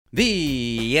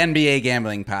The NBA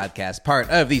Gambling Podcast, part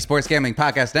of the Sports Gambling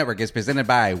Podcast Network, is presented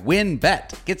by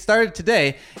WynnBET. Get started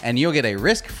today, and you'll get a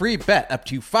risk-free bet up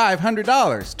to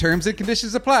 $500. Terms and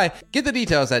conditions apply. Get the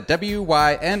details at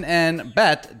wynnbet.com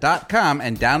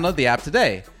and download the app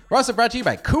today. We're also brought to you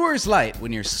by Coors Light.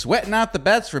 When you're sweating out the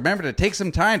bets, remember to take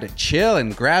some time to chill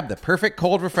and grab the perfect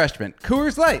cold refreshment.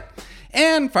 Coors Light.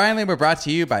 And finally, we're brought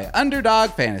to you by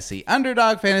Underdog Fantasy.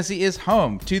 Underdog Fantasy is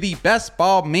home to the Best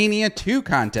Ball Mania 2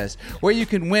 contest, where you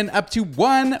can win up to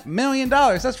 $1 million.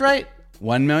 That's right,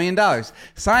 $1 million.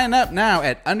 Sign up now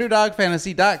at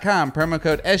UnderdogFantasy.com, promo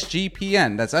code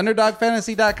SGPN. That's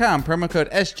UnderdogFantasy.com, promo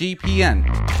code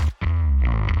SGPN.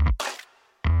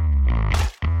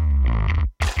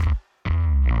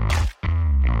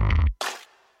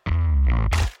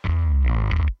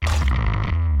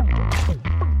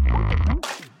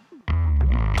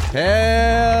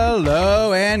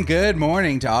 Hello and good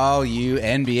morning to all you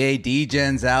NBA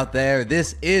D-Gens out there.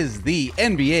 This is the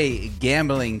NBA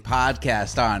Gambling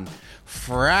Podcast on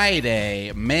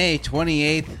Friday, May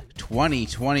 28th,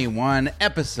 2021,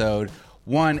 episode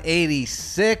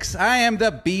 186. I am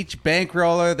the Beach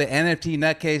Bankroller, the NFT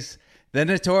Nutcase, the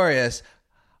notorious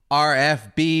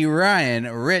RFB Ryan,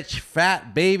 Rich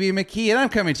Fat Baby McKee, and I'm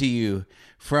coming to you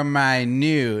from my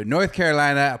new North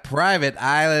Carolina private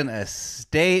island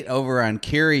estate over on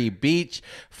Curie Beach.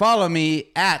 Follow me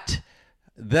at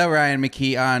the Ryan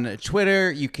McKee on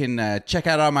Twitter. You can check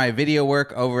out all my video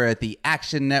work over at the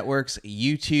Action Network's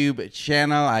YouTube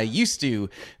channel. I used to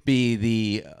be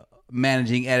the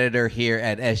managing editor here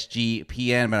at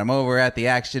SGPN, but I'm over at the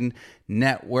Action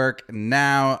Network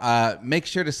now. Make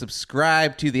sure to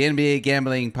subscribe to the NBA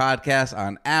Gambling Podcast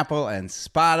on Apple and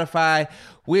Spotify.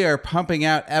 We are pumping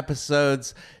out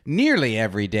episodes nearly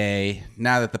every day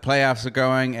now that the playoffs are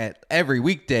going, at every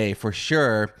weekday for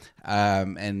sure.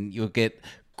 And you'll get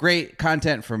great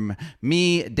content from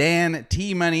me, Dan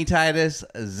T Money Titus,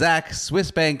 Zach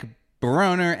Swissbank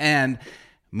Broner, and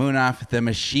Munaf the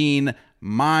Machine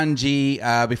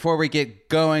Manji. Before we get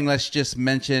going, let's just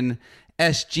mention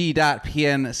sg.pn/NBA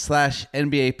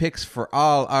picks for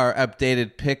all our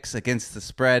updated picks against the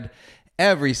spread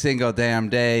every single damn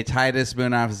day. Titus,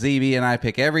 Munaf, ZB, and I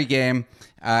pick every game.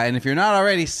 And if you're not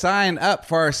already signed up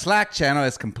for our Slack channel,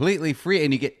 it's completely free,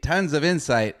 and you get tons of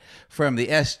insight from the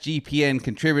SGPN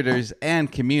contributors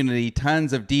and community.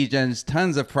 Tons of D-Gens,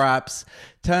 tons of props,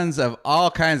 tons of all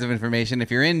kinds of information.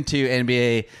 If you're into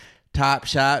NBA Top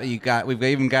Shot, we've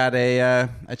even got a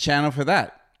channel for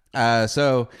that.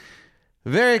 So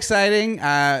very exciting.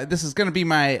 This is going to be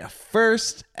my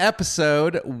first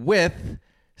episode with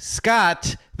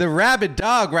Scott, the rabid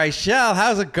dog, Reichel.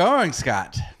 How's it going,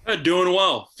 Scott? Doing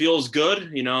well. Feels good.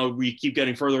 You know, we keep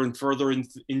getting further and further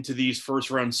into these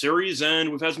first round series, and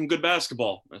we've had some good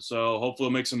basketball. So hopefully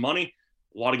we'll make some money.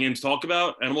 A lot of games to talk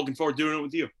about, and I'm looking forward to doing it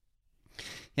with you.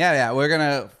 Yeah. We're going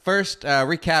to first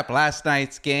recap last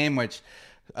night's game, which,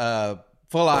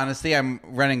 full honesty, I'm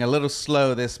running a little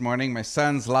slow this morning. My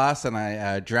son's lost, and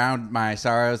I drowned my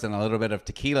sorrows in a little bit of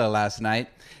tequila last night.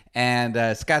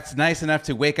 And Scott's nice enough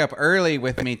to wake up early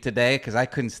with me today because I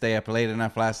couldn't stay up late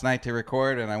enough last night to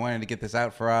record, and I wanted to get this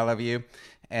out for all of you.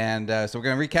 And so we're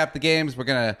going to recap the games. We're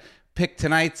going to pick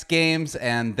tonight's games,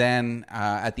 and then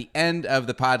at the end of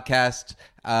the podcast,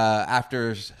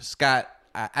 after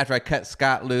I cut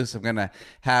Scott loose, I'm going to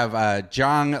have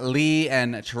Jong Lee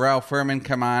and Terrell Furman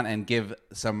come on and give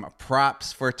some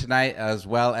props for tonight, as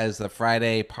well as the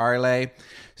Friday parlay.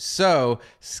 So,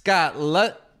 Scott,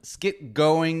 let's get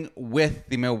going with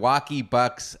the Milwaukee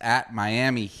Bucks at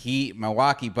Miami Heat.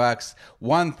 Milwaukee Bucks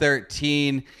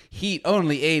 113, Heat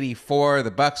only 84.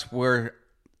 The Bucks were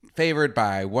favored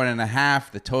by 1.5.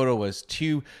 The total was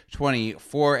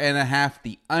 224.5.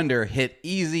 The under hit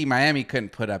easy. Miami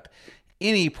couldn't put up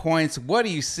any points. What are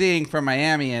you seeing from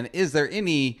Miami, and is there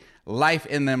any life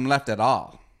in them left at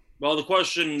all? Well, the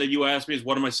question that you asked me is,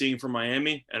 what am I seeing from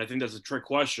Miami? And I think that's a trick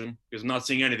question because I'm not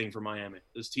seeing anything from Miami.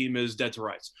 This team is dead to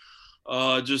rights.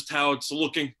 Just how it's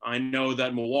looking. I know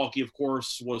that Milwaukee, of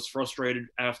course, was frustrated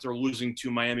after losing to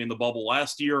Miami in the bubble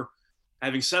last year.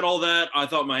 Having said all that, I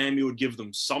thought Miami would give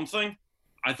them something.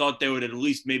 I thought they would at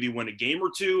least maybe win a game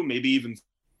or two, maybe even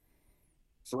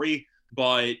 3.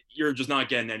 But you're just not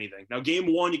getting anything. Now,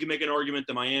 game 1, you can make an argument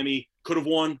that Miami could have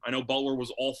won. I know Butler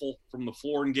was awful from the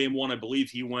floor in game 1. I believe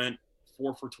he went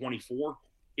 4 for 24.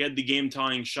 He had the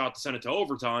game-tying shot to send it to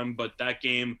overtime, but that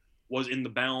game was in the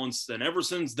balance. Then ever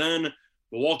since then,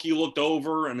 Milwaukee looked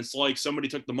over, and it's like somebody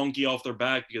took the monkey off their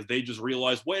back because they just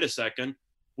realized, wait a second,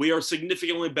 we are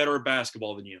significantly better at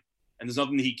basketball than you, and there's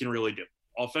nothing that he can really do.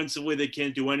 Offensively, they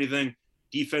can't do anything.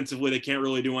 Defensively, they can't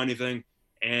really do anything.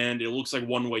 And it looks like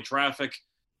one-way traffic.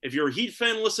 If you're a Heat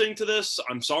fan listening to this,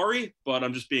 I'm sorry, but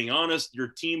I'm just being honest. Your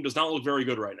team does not look very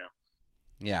good right now.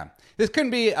 Yeah. This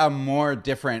couldn't be a more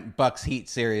different Bucks Heat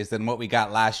series than what we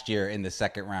got last year in the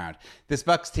second round. This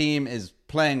Bucks team is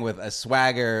playing with a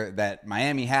swagger that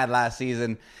Miami had last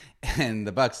season, and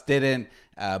the Bucks didn't.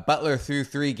 Butler through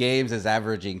 3 games is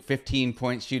averaging 15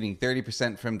 points, shooting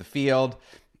 30% from the field.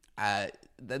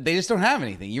 They just don't have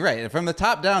anything. You're right. From the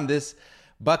top down, this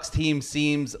Bucks team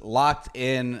seems locked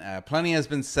in. Plenty has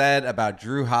been said about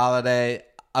Drew Holiday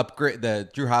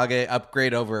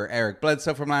upgrade over Eric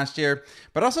Bledsoe from last year,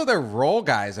 but also their role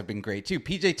guys have been great too.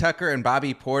 PJ Tucker and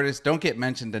Bobby Portis don't get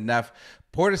mentioned enough.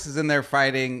 Portis is in there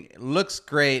fighting, looks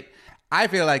great. I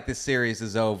feel like this series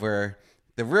is over.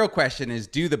 The real question is,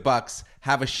 do the Bucks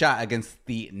have a shot against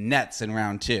the Nets in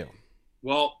round 2?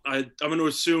 Well, I'm going to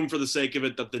assume for the sake of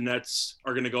it that the Nets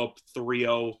are going to go up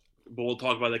 3-0, but we'll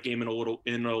talk about that game in a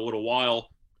little while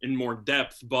in more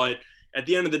depth. But at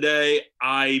the end of the day,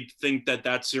 I think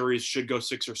that series should go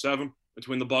 6 or 7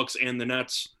 between the Bucks and the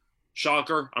Nets.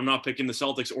 Shocker, I'm not picking the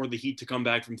Celtics or the Heat to come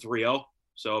back from 3-0.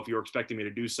 So if you're expecting me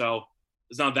to do so,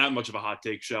 it's not that much of a hot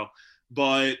take show.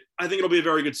 But I think it'll be a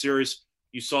very good series.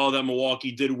 You saw that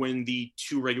Milwaukee did win the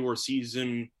 2 regular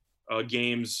season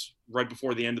games right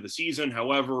before the end of the season.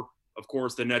 However, of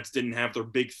course, the Nets didn't have their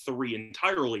big 3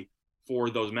 entirely for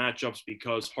those matchups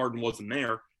because Harden wasn't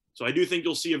there. So I do think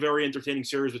you'll see a very entertaining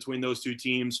series between those 2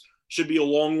 teams. Should be a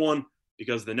long one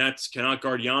because the Nets cannot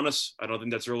guard Giannis. I don't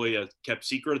think that's really a kept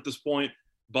secret at this point,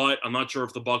 but I'm not sure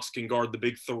if the Bucks can guard the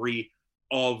big 3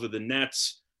 of the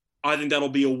Nets. I think that'll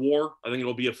be a war. I think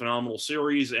it'll be a phenomenal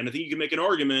series. And I think you can make an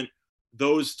argument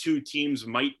those 2 teams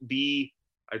might be,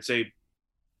 I'd say,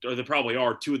 or they probably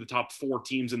are, 2 of the top 4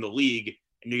 teams in the league,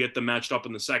 and you get them matched up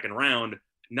in the second round.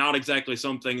 Not exactly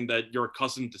something that you're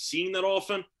accustomed to seeing that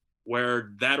often,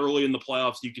 where that early in the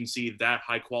playoffs you can see that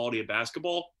high quality of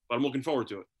basketball, but I'm looking forward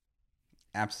to it.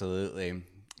 Absolutely.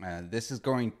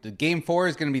 Game 4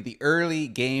 is going to be the early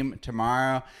game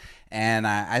tomorrow, and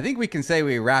I think we can say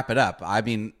we wrap it up. I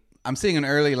mean, I'm seeing an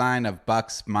early line of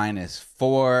Bucks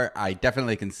 -4. I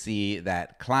definitely can see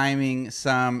that climbing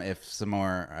some if some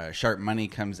more sharp money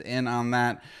comes in on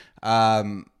that.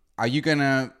 Are you going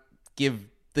to give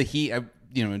the Heat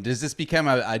does this become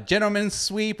a gentleman's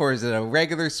sweep or is it a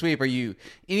regular sweep?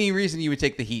 Any reason you would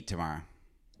take the Heat tomorrow?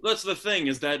 That's the thing,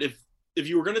 is that if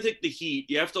you were going to take the Heat,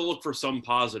 you have to look for some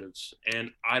positives,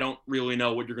 and I don't really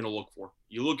know what you're going to look for.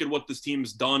 You look at what this team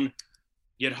has done.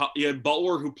 You had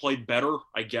Butler, who played better,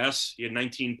 I guess. He had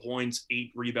 19 points,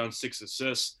 8 rebounds, 6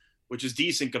 assists, which is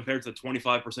decent compared to the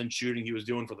 25% shooting he was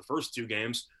doing for the first 2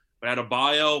 games. But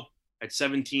Adebayo at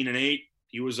 17 and 8,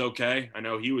 he was okay. I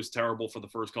know he was terrible for the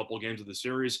first couple of games of the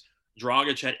series.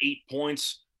 Dragic had 8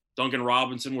 points. Duncan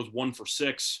Robinson was 1 for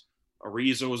 6.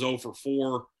 Ariza was 0 for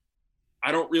 4.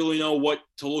 I don't really know what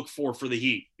to look for the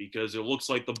Heat because it looks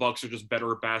like the Bucks are just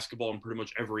better at basketball in pretty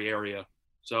much every area.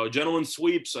 So gentlemen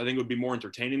sweeps, I think, would be more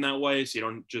entertaining that way, so you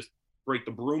don't just break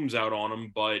the brooms out on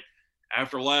them. But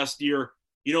after last year,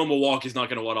 Milwaukee's not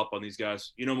going to let up on these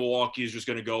guys. Milwaukee is just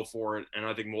going to go for it, and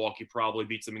I think Milwaukee probably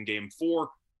beats them in Game 4.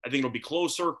 I think it'll be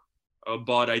closer,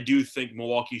 but I do think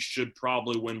Milwaukee should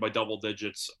probably win by double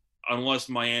digits unless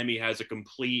Miami has a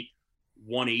complete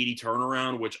 180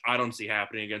 turnaround, which I don't see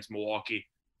happening against Milwaukee.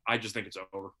 I just think it's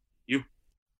over. You?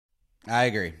 I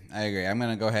agree. I'm going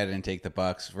to go ahead and take the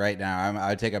Bucks right now. I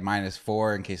would take a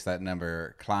 -4 in case that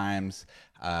number climbs.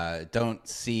 Don't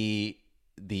see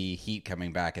the Heat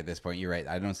coming back at this point. You're right.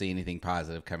 I don't see anything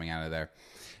positive coming out of there.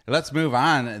 Let's move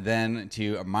on then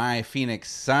to my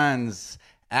Phoenix Suns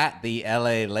at the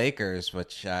LA Lakers,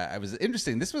 which I was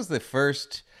interesting. This was the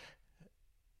first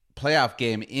playoff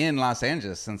game in Los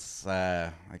Angeles since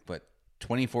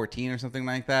 2014 or something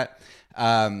like that.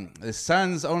 The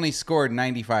Suns only scored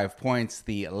 95 points.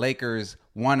 The Lakers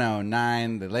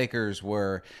 109. The Lakers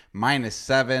were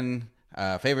 -7,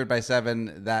 favored by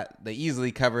 7. That they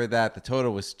easily covered that. The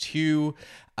total was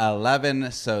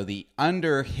 211. So the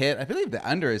under hit. I believe the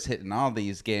under is hit in all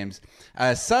these games.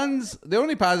 Suns. The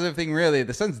only positive thing really,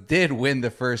 the Suns did win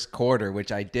the first quarter,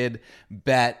 which I did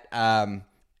bet.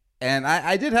 And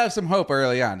I did have some hope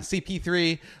early on.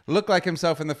 CP3 looked like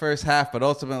himself in the first half, but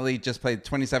ultimately just played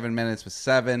 27 minutes with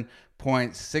 7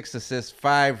 points, 6 assists,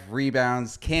 5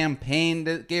 rebounds. Cam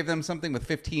Payne gave them something with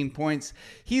 15 points.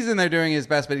 He's in there doing his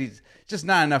best, but he's just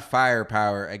not enough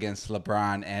firepower against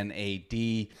LeBron and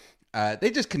AD. They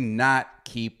just cannot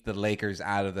keep the Lakers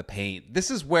out of the paint.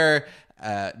 This is where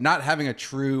not having a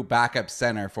true backup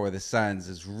center for the Suns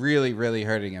is really, really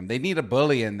hurting him. They need a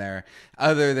bully in there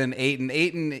other than Ayton.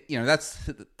 Ayton, that's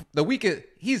the weakest.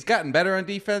 He's gotten better on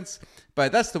defense,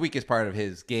 but that's the weakest part of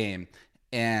his game.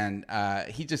 and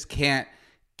he just can't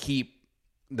keep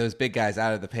those big guys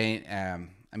out of the paint.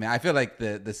 I mean, I feel like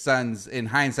the Suns, in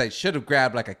hindsight, should have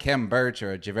grabbed like a Khem Birch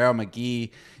or a JaVale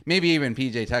McGee, maybe even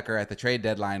PJ Tucker at the trade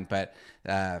deadline, but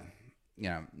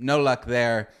no luck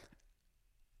there.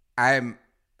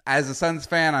 As a Suns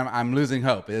fan, I'm losing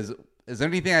hope. Is there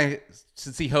anything I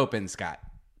should see hope in, Scott?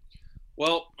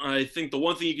 Well, I think the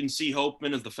one thing you can see hope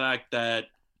in is the fact that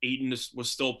Ayton was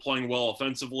still playing well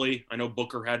offensively. I know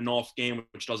Booker had an off game,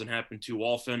 which doesn't happen too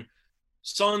often.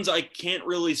 Suns, I can't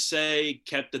really say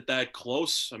kept it that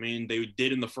close. I mean, they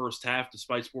did in the first half,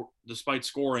 despite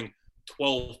scoring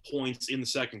 12 points in the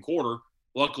second quarter.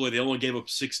 Luckily, they only gave up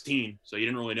 16, so you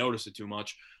didn't really notice it too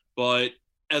much. But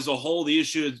as a whole, the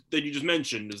issue that you just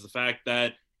mentioned is the fact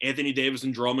that Anthony Davis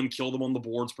and Drummond killed them on the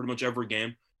boards pretty much every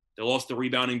game. They lost the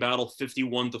rebounding battle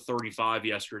 51-35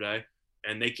 yesterday,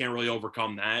 and they can't really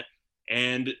overcome that.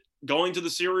 And going to the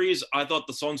series, I thought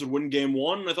the Suns would win game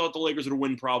one. I thought the Lakers would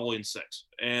win probably in 6.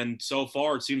 And so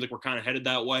far, it seems like we're kind of headed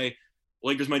that way. The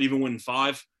Lakers might even win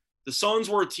 5. The Suns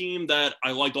were a team that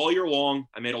I liked all year long.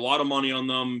 I made a lot of money on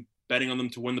them, betting on them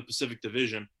to win the Pacific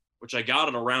Division, which I got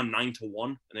at around 9-1,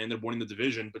 and they ended up winning the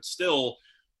division. But still,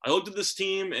 I looked at this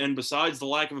team, and besides the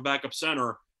lack of a backup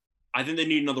center, I think they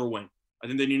need another wing. I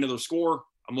think they need another scorer.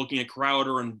 I'm looking at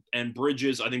Crowder and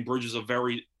Bridges. I think Bridges is a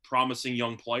very promising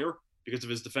young player because of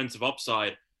his defensive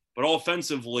upside. But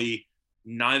offensively,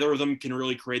 neither of them can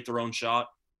really create their own shot.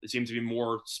 They seem to be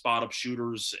more spot-up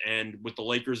shooters. And with the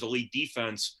Lakers' elite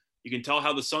defense, you can tell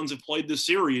how the Suns have played this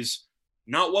series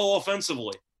not well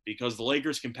offensively because the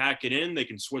Lakers can pack it in. They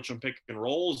can switch on pick and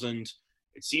rolls. And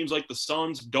it seems like the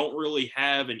Suns don't really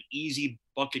have an easy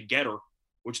bucket getter,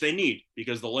 which they need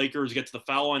because the Lakers get to the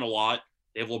foul line a lot.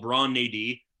 They have LeBron and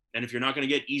AD. And if you're not going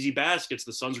to get easy baskets,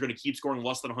 the Suns are going to keep scoring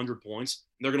less than 100 points,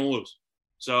 and they're going to lose.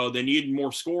 So they need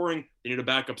more scoring. They need a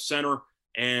backup center.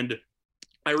 And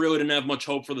I really didn't have much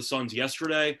hope for the Suns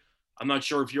yesterday. I'm not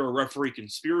sure if you're a referee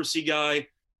conspiracy guy,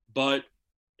 but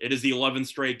it is the 11th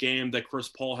straight game that Chris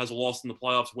Paul has lost in the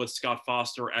playoffs with Scott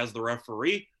Foster as the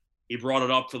referee. He brought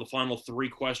it up for the final 3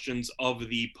 questions of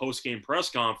the post-game press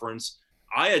conference.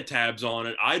 I had tabs on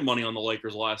it. I had money on the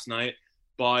Lakers last night.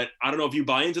 But I don't know if you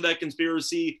buy into that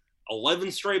conspiracy.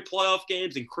 11 straight playoff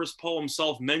games, and Chris Paul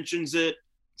himself mentions it.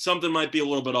 Something might be a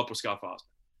little bit up with Scott Foster.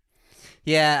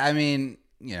 Yeah, I mean,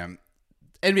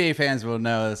 NBA fans will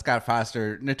know that Scott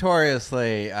Foster,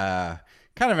 notoriously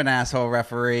kind of an asshole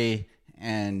referee.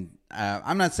 And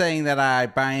I'm not saying that I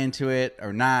buy into it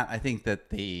or not. I think that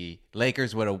the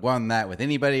Lakers would have won that with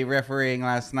anybody refereeing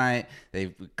last night.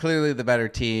 They're clearly the better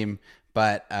team.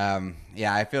 But,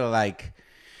 I feel like...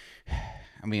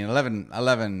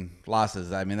 11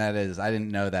 losses. I mean, that is, I didn't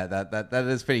know that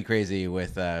is pretty crazy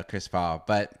with Chris Paul.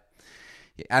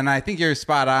 And I think you're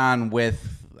spot on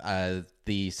with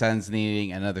the Suns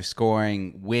needing another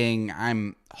scoring wing.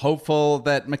 I'm hopeful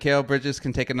that Mikal Bridges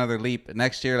can take another leap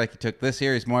next year like he took this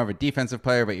year. He's more of a defensive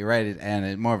player, but you're right,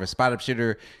 and more of a spot-up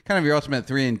shooter, kind of your ultimate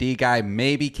 3-and-D guy.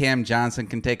 Maybe Cam Johnson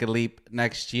can take a leap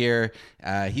next year.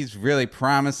 He's really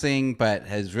promising, but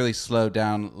has really slowed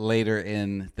down later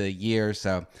in the year.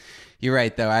 So you're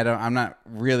right, though. I'm not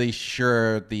really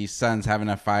sure the Suns have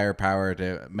enough firepower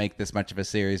to make this much of a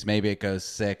series. Maybe it goes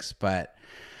 6, but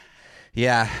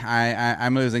yeah,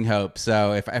 I'm losing hope.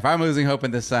 So if I'm losing hope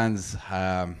in the Suns,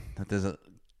 that doesn't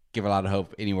give a lot of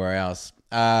hope anywhere else.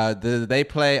 They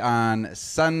play on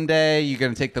Sunday. You're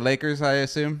going to take the Lakers, I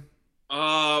assume?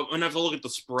 I'm going to have to look at the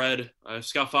spread. If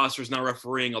Scott Foster's not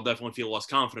refereeing, I'll definitely feel less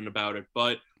confident about it.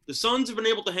 But the Suns have been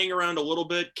able to hang around a little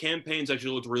bit. Cam Payne's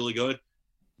actually looked really good.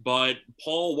 But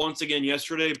Paul, once again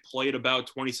yesterday, played about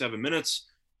 27 minutes.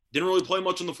 Didn't really play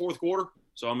much in the fourth quarter.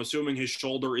 So I'm assuming his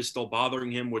shoulder is still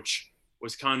bothering him, which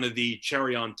was kind of the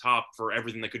cherry on top for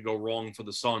everything that could go wrong for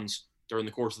the Suns during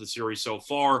the course of the series so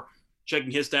far. Checking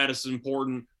his status is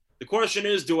important. The question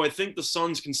is, do I think the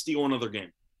Suns can steal another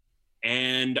game?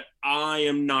 And I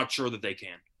am not sure that they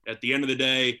can. At the end of the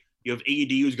day, you have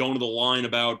AD who's going to the line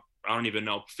about,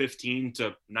 15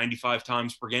 to 95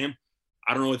 times per game.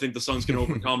 I don't really think the Suns can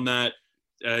overcome that.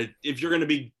 If you're going to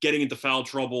be getting into foul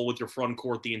trouble with your front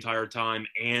court the entire time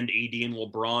and AD and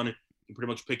LeBron can pretty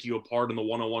much pick you apart in the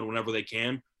one-on-one whenever they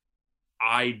can,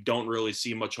 I don't really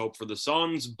see much hope for the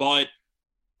Suns, but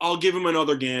I'll give them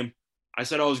another game. I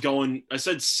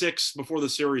said 6 before the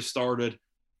series started.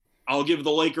 I'll give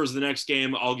the Lakers the next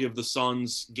game. I'll give the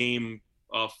Suns game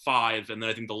 5, and then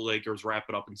I think the Lakers wrap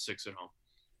it up in 6 at home.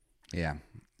 Yeah.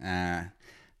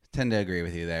 Tend to agree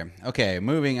with you there. Okay,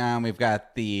 moving on. We've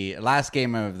got the last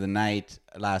game of the night.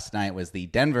 Last night was the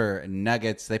Denver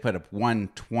Nuggets. They put up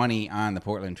 120 on the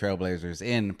Portland Trailblazers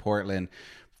in Portland.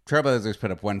 Trailblazers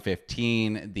put up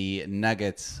 115. The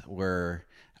Nuggets were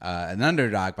an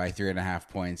underdog by 3.5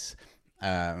 points.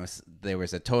 There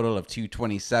was a total of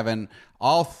 227.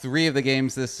 All three of the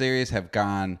games this series have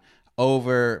gone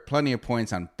over, plenty of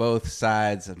points on both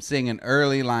sides. I'm seeing an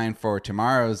early line for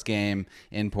tomorrow's game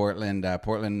in Portland.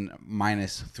 Portland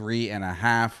minus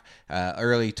 3.5.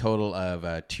 Early total of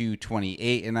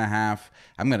 228.5.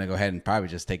 I'm going to go ahead and probably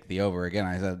just take the over again.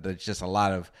 I said there's just a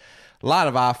lot of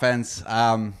offense.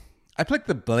 I picked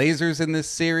the Blazers in this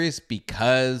series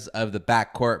because of the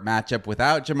backcourt matchup.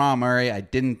 Without Jamal Murray, I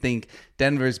didn't think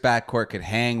Denver's backcourt could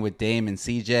hang with Dame and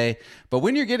CJ. But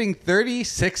when you're getting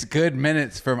 36 good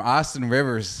minutes from Austin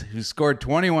Rivers, who scored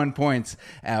 21 points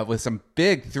with some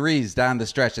big threes down the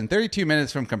stretch, and 32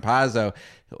 minutes from Campazzo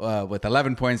with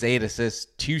 11 points, 8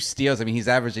 assists, 2 steals. I mean, he's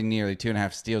averaging nearly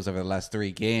 2.5 steals over the last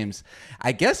 3 games.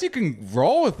 I guess you can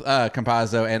roll with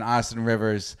Campazzo and Austin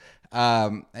Rivers.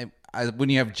 When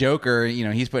you have Joker,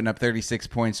 he's putting up 36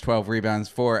 points, 12 rebounds,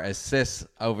 4 assists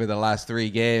over the last 3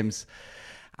 games.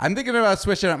 I'm thinking about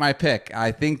switching up my pick.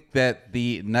 I think that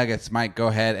the Nuggets might go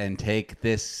ahead and take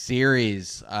this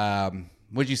series. What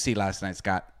did you see last night,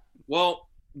 Scott? Well,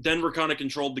 Denver kind of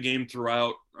controlled the game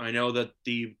throughout. I know that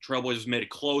the Trailblazers made it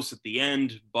close at the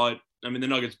end, but, the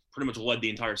Nuggets pretty much led the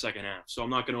entire second half, so I'm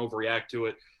not going to overreact to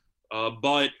it.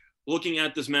 But looking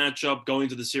at this matchup, going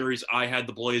to the series, I had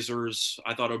the Blazers.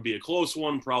 I thought it would be a close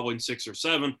one, probably in 6 or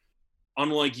 7.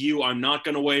 Unlike you, I'm not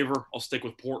going to waver. I'll stick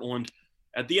with Portland.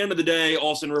 At the end of the day,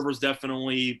 Austin Rivers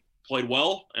definitely played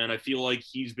well, and I feel like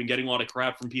he's been getting a lot of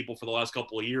crap from people for the last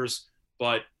couple of years.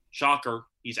 But shocker,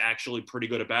 he's actually pretty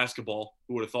good at basketball.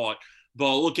 Who would have thought?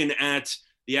 But looking at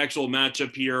the actual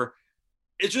matchup here,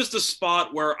 it's just a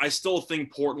spot where I still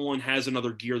think Portland has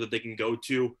another gear that they can go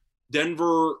to.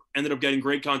 Denver ended up getting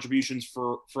great contributions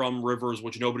from Rivers,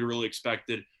 which nobody really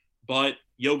expected. But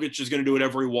Jokic is going to do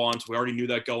whatever he wants. We already knew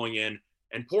that going in.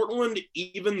 And Portland,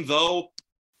 even though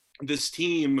this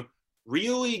team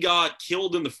really got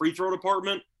killed in the free throw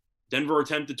department, Denver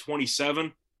attempted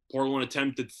 27, Portland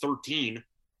attempted 13.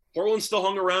 Portland still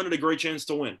hung around and a great chance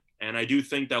to win. And I do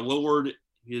think that Lillard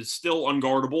is still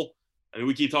unguardable.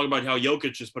 We keep talking about how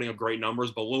Jokic is putting up great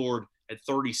numbers, but Lillard at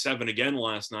 37 again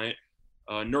last night.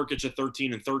 Nurkic at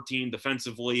 13 and 13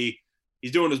 defensively.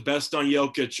 He's doing his best on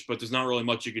Jokic, but there's not really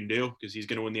much you can do because he's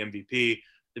going to win the MVP.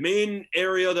 The main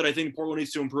area that I think Portland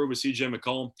needs to improve is CJ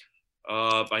McCollum.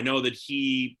 I know that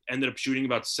he ended up shooting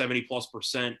about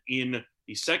 70+% in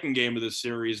the second game of this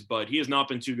series, but he has not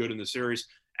been too good in the series,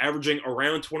 averaging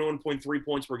around 21.3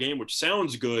 points per game, which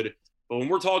sounds good. But when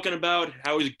we're talking about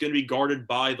how he's going to be guarded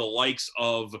by the likes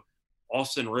of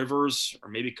Austin Rivers or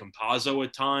maybe Campazzo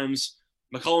at times,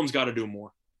 McCollum's got to do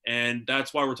more. And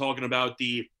that's why we're talking about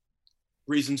the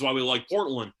reasons why we like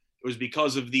Portland. It was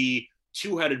because of the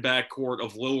two-headed backcourt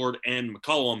of Lillard and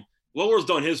McCollum. Lillard's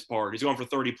done his part. He's going for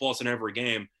 30+ in every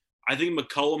game. I think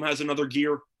McCollum has another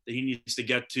gear that he needs to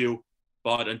get to.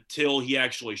 But until he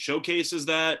actually showcases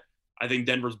that, I think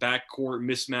Denver's backcourt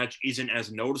mismatch isn't as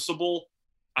noticeable.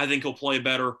 I think he'll play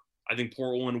better. I think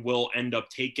Portland will end up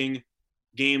taking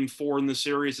game 4 in the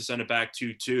series to send it back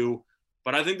 2-2.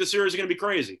 But I think the series is going to be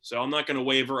crazy. So I'm not going to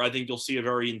waver. I think you'll see a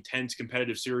very intense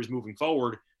competitive series moving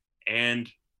forward.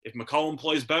 And if McCollum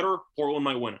plays better, Portland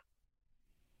might win it.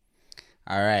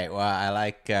 All right. Well, I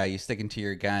like you sticking to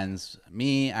your guns.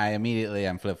 Me,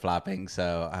 I'm flip-flopping.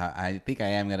 So I think I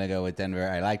am going to go with Denver.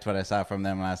 I liked what I saw from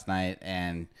them last night,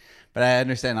 but I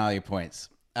understand all your points.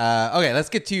 Okay, let's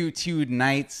get to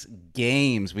tonight's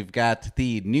games. We've got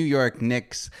the New York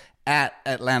Knicks at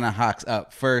Atlanta Hawks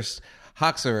up first.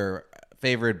 Hawks are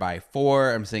favored by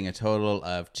 4. I'm seeing a total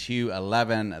of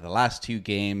 211. The last 2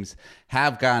 games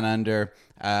have gone under.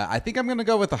 I think I'm going to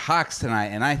go with the Hawks tonight,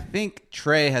 and I think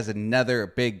Trae has another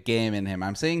big game in him.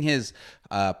 I'm seeing his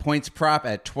points prop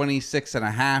at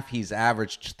 26.5. He's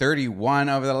averaged 31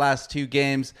 over the last 2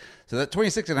 games, so that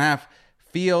 26.5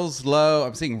 feels low.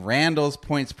 I'm seeing Randall's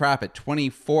points prop at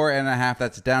 24.5.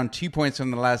 That's down 2 points from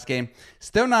the last game.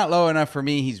 Still not low enough for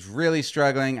me. He's really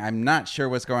struggling. I'm not sure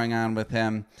what's going on with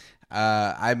him.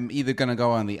 I'm either going to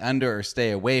go on the under or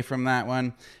stay away from that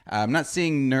one. I'm not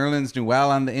seeing Nerlens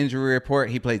Noel on the injury report.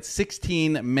 He played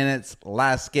 16 minutes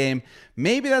last game.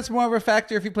 Maybe that's more of a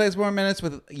factor if he plays more minutes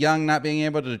with Young not being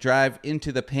able to drive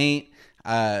into the paint.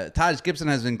 Taj Gibson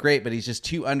has been great, but he's just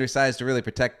too undersized to really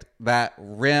protect that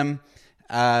rim.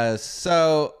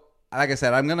 So, like I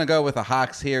said, I'm going to go with the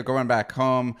Hawks here, going back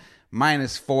home,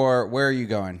 -4. Where are you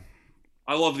going?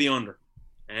 I love the under.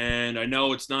 And I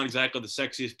know it's not exactly the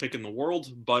sexiest pick in the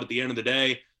world, but at the end of the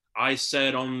day, I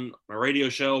said on my radio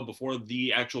show before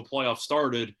the actual playoffs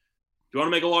started, if you want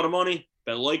to make a lot of money,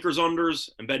 bet Lakers unders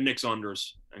and bet Knicks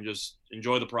unders and just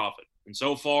enjoy the profit. And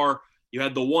so far, you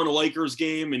had the one Lakers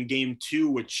game in game 2,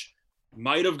 which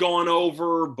might have gone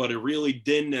over, but it really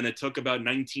didn't. And it took about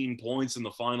 19 points in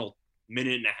the final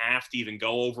minute and a half to even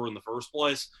go over in the first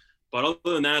place. But other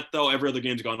than that, though, every other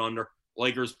game's gone under.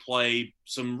 Lakers play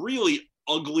some really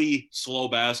ugly, slow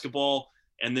basketball,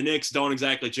 and the Knicks don't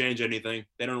exactly change anything.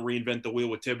 They don't reinvent the wheel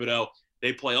with Thibodeau.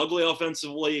 They play ugly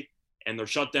offensively, and they're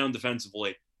shut down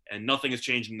defensively, and nothing has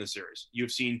changed in this series.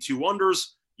 You've seen 2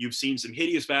 unders. You've seen some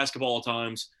hideous basketball at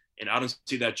times, and I don't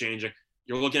see that changing.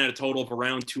 You're looking at a total of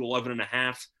around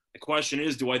 211.5. The question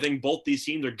is, do I think both these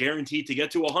teams are guaranteed to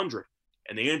get to 100?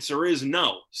 And the answer is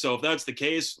no. So if that's the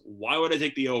case, why would I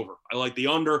take the over? I like the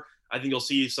under. I think you'll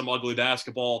see some ugly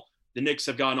basketball. The Knicks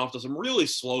have gotten off to some really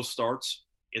slow starts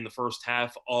in the first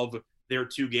half of their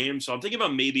 2 games. So I'm thinking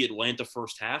about maybe Atlanta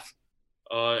first half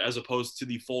as opposed to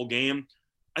the full game.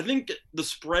 I think the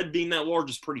spread being that large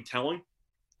is pretty telling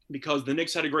because the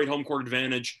Knicks had a great home court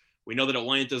advantage. We know that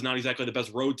Atlanta is not exactly the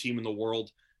best road team in the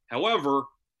world. However,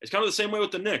 it's kind of the same way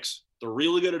with the Knicks. They're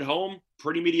really good at home,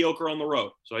 pretty mediocre on the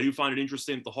road. So I do find it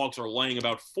interesting that the Hawks are laying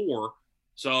about 4.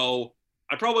 So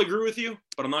I probably agree with you,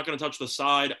 but I'm not going to touch the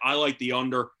side. I like the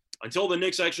under. Until the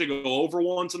Knicks actually go over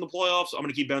once in the playoffs, I'm going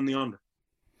to keep betting the under.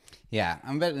 Yeah,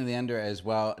 I'm betting the under as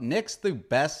well. Knicks, the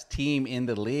best team in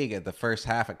the league at the first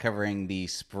half at covering the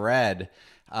spread.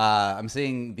 I'm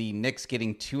seeing the Knicks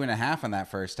getting 2.5 in that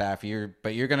first half.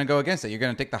 But you're going to go against it. You're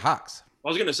going to take the Hawks. I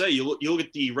was going to say, you look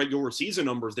at the regular season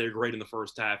numbers, they're great in the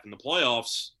first half. In the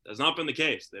playoffs, that's not been the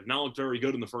case. They've not looked very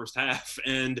good in the first half.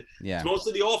 And It's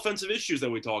mostly the offensive issues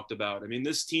that we talked about. I mean,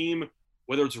 this team,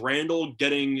 whether it's Randall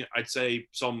getting, I'd say,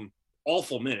 some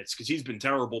awful minutes, because he's been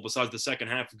terrible besides the second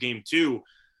half of game 2.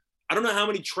 I don't know how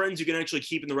many trends you can actually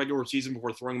keep in the regular season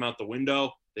before throwing them out the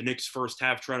window. The Knicks' first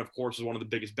half trend, of course, is one of the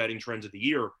biggest betting trends of the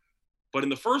year. But in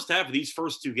the first half of these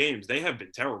first 2 games, they have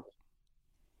been terrible.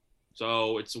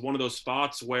 So it's one of those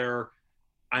spots where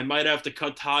I might have to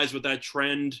cut ties with that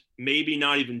trend. Maybe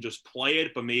not even just play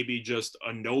it, but maybe just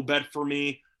a no bet for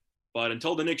me. But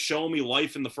until the Knicks show me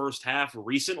life in the first half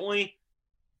recently,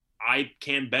 I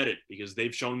can't bet it because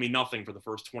they've shown me nothing for the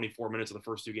first 24 minutes of the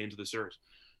first 2 games of the series.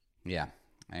 Yeah,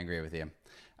 I agree with you.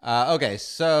 Okay,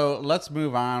 so let's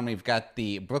move on. We've got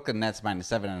the Brooklyn Nets minus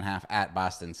 7.5 at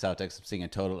Boston Celtics. I'm seeing a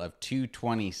total of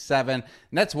 227.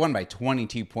 Nets won by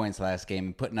 22 points last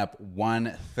game, putting up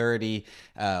 130.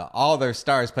 All their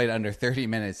stars played under 30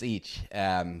 minutes each.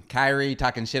 Kyrie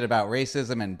talking shit about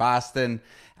racism in Boston.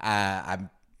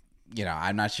 I'm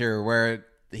not sure where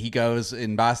he goes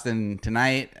in Boston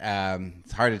tonight.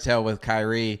 It's hard to tell with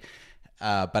Kyrie,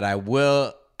 but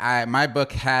my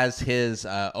book has his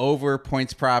over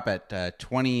points prop at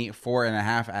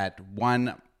 24.5 at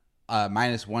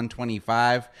minus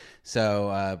 125.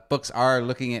 So books are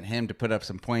looking at him to put up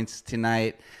some points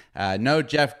tonight. No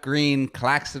Jeff Green.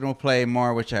 Claxton will play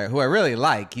more, who I really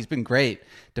like. He's been great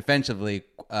defensively.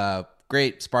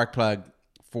 Great spark plug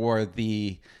for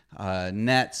the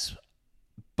Nets,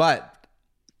 but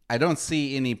I don't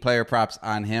see any player props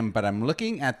on him, but I'm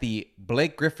looking at the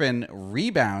Blake Griffin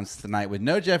rebounds tonight with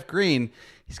no Jeff Green.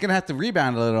 He's going to have to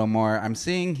rebound a little more. I'm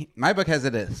seeing my book has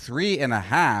it at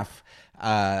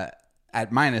 3.5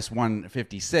 at minus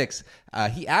 156.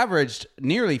 He averaged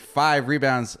nearly 5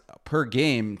 rebounds per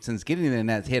game since getting to the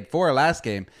Nets. He had 4 last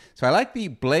game. So I like the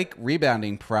Blake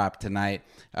rebounding prop tonight.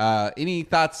 Any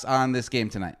thoughts on this game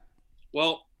tonight?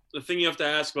 Well, the thing you have to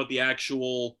ask about the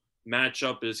actual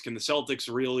matchup is, can the Celtics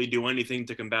really do anything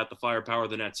to combat the firepower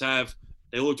the Nets have?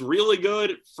 They looked really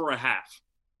good for a half.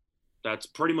 That's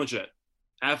pretty much it.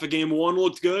 Half of game 1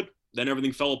 looked good, then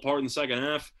everything fell apart in the second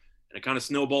half, and it kind of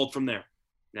snowballed from there.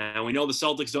 Now, we know the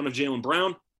Celtics don't have Jaylen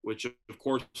Brown, which, of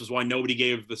course, is why nobody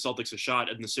gave the Celtics a shot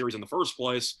in the series in the first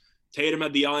place. Tatum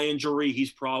had the eye injury.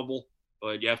 He's probable,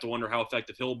 but you have to wonder how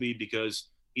effective he'll be because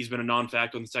he's been a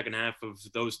non-factor in the second half of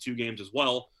those 2 games as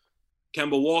well.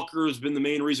 Kemba Walker has been the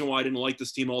main reason why I didn't like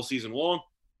this team all season long.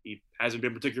 He hasn't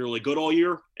been particularly good all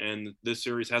year, and this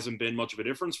series hasn't been much of a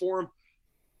difference for him.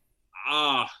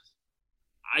 I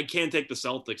can't take the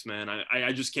Celtics, man.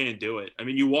 I just can't do it. I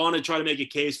mean, you want to try to make a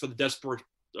case for the desperate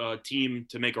team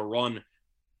to make a run.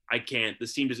 I can't.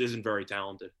 This team just isn't very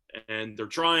talented, and they're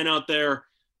trying out there.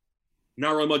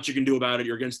 Not really much you can do about it.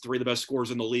 You're against 3 of the best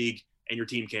scorers in the league, and your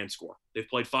team can't score. They've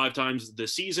played 5 times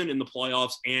this season in the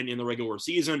playoffs and in the regular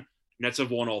season. Nets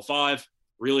have won all 5.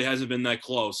 Really hasn't been that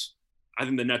close. I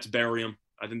think the Nets bury them.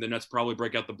 I think the Nets probably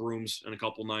break out the brooms in a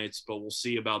couple nights, but we'll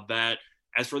see about that.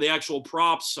 As for the actual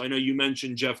props, I know you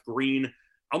mentioned Jeff Green.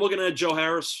 I'm looking at Joe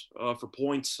Harris for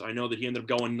points. I know that he ended up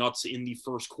going nuts in the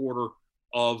first quarter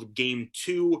of game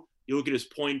 2. You look at his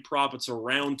point prop, it's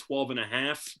around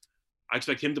 12.5. I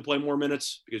expect him to play more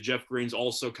minutes because Jeff Green's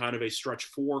also kind of a stretch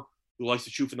four who likes to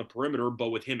shoot from the perimeter. But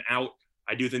with him out,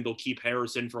 I do think they'll keep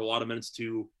Harris in for a lot of minutes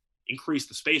to increase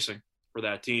the spacing for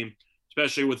that team,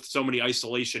 especially with so many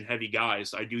isolation-heavy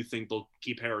guys. I do think they'll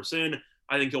keep Harris in.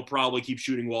 I think he'll probably keep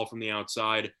shooting well from the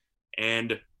outside.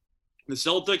 And the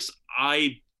Celtics,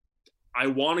 I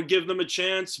want to give them a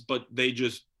chance, but they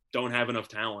just don't have enough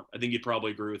talent. I think you'd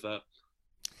probably agree with that.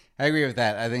 I agree with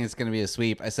that. I think it's going to be a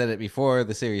sweep. I said it before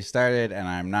the series started, and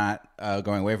I'm not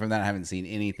going away from that. I haven't seen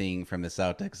anything from the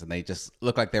Celtics, and they just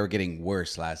look like they were getting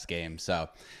worse last game. So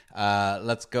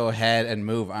let's go ahead and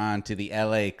move on to the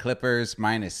LA Clippers,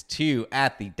 -2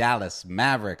 at the Dallas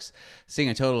Mavericks, seeing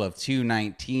a total of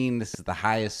 219. This is the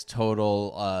highest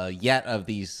total yet of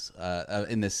these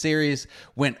in this series.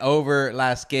 Went over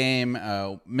last game,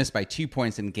 missed by 2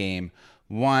 points in game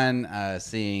one,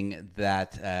 seeing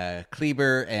that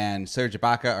Kleber and Serge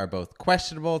Ibaka are both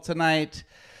questionable tonight.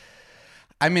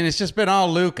 I mean, it's just been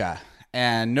all Luka,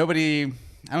 and I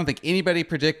don't think anybody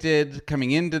predicted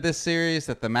coming into this series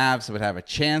that the Mavs would have a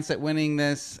chance at winning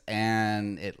this,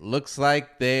 and it looks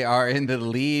like they are in the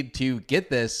lead to get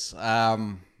this. I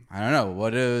don't know.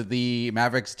 What do the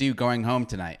Mavericks do going home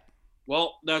tonight?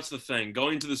 Well, that's the thing.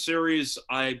 Going into the series,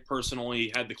 I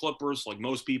personally had the Clippers, like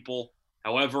most people.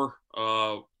 However,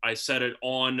 I said it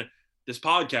on this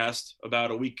podcast about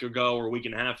a week ago or a week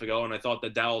and a half ago, and I thought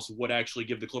that Dallas would actually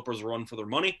give the Clippers a run for their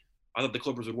money. I thought the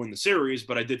Clippers would win the series,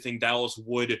 but I did think Dallas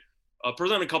would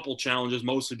present a couple challenges,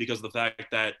 mostly because of the fact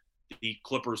that the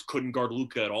Clippers couldn't guard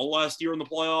Luka at all last year in the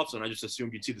playoffs, and I just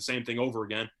assumed you'd see the same thing over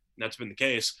again, and that's been the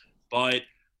case. But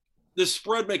this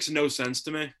spread makes no sense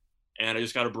to me, and I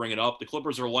just got to bring it up. The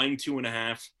Clippers are laying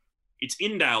 2.5. It's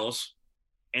in Dallas.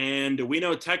 And we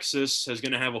know Texas is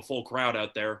going to have a full crowd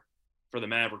out there for the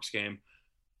Mavericks game.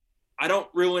 I don't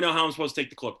really know how I'm supposed to take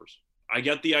the Clippers. I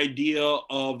get the idea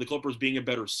of the Clippers being a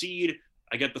better seed.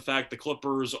 I get the fact the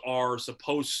Clippers are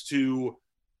supposed to,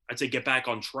 I'd say, get back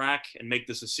on track and make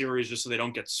this a series just so they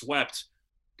don't get swept.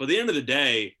 But at the end of the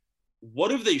day,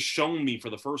 what have they shown me for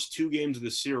the first 2 games of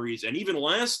this series, and even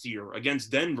last year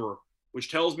against Denver,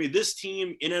 which tells me this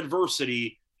team in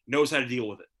adversity knows how to deal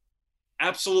with it?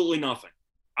 Absolutely nothing.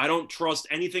 I don't trust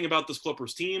anything about this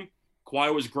Clippers team.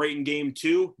 Kawhi was great in game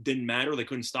 2. Didn't matter. They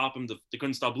couldn't stop him. They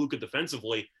couldn't stop Luka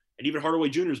defensively. And even Hardaway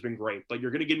Jr. has been great. But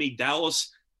you're going to give me Dallas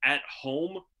at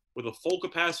home with a full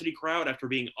capacity crowd after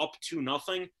being up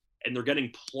 2-0, and they're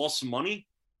getting plus money?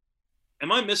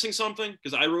 Am I missing something?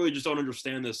 Because I really just don't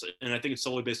understand this, and I think it's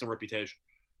solely based on reputation.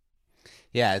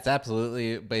 Yeah, it's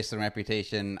absolutely based on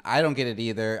reputation. I don't get it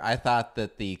either. I thought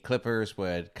that the Clippers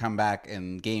would come back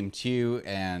in game 2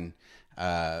 and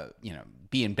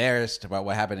be embarrassed about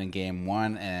what happened in game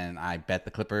 1, and I bet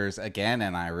the Clippers again,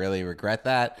 and I really regret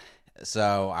that.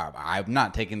 So I'm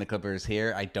not taking the Clippers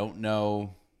here. I don't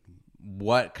know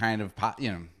what kind of,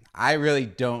 I really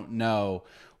don't know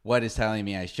what is telling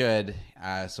me I should.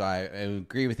 So I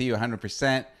agree with you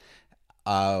 100%.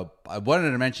 I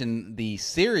wanted to mention the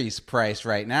series price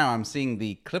right now. I'm seeing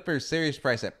the Clippers series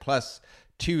price at plus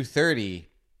 230.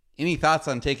 Any thoughts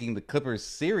on taking the Clippers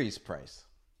series price?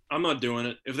 I'm not doing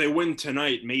it. If they win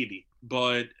tonight, maybe.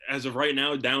 But as of right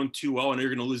now, down 2-0, and you're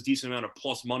going to lose a decent amount of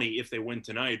plus money if they win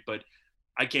tonight. But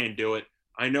I can't do it.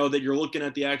 I know that you're looking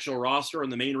at the actual roster,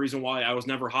 and the main reason why I was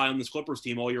never high on this Clippers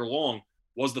team all year long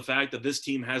was the fact that this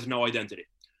team has no identity.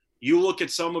 You look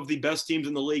at some of the best teams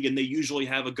in the league, and they usually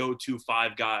have a go-to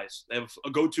 5 guys. They have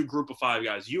a go-to group of 5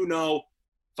 guys.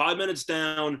 5 minutes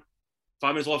down,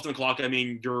 5 minutes left on the clock. I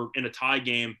mean, you're in a tie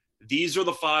game. These are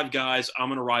the 5 guys I'm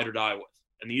going to ride or die with.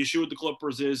 And the issue with the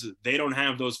Clippers is they don't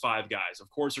have those 5 guys. Of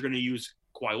course, they're going to use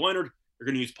Kawhi Leonard. They're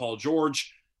going to use Paul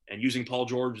George. And using Paul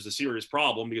George is a serious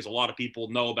problem because a lot of people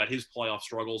know about his playoff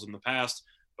struggles in the past.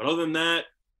 But other than that,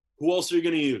 who else are you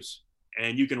going to use?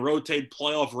 And you can rotate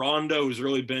playoff Rondo, who's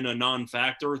really been a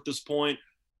non-factor at this point.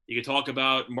 You can talk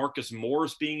about Marcus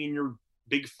Morris being in your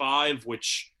big 5,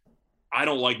 which I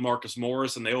don't like Marcus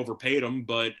Morris, and they overpaid him,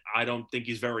 but I don't think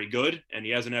he's very good, and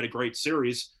he hasn't had a great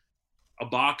series.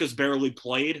 Ibaka's barely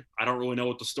played. I don't really know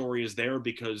what the story is there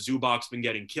because Zubac's been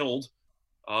getting killed.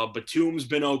 Batum's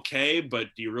been okay, but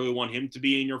do you really want him to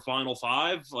be in your final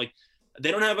 5? Like,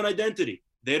 they don't have an identity.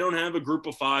 They don't have a group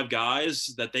of 5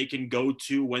 guys that they can go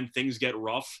to when things get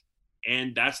rough,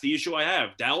 and that's the issue I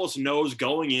have. Dallas knows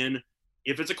going in,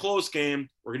 if it's a close game,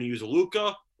 we're going to use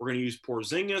Luka, we're going to use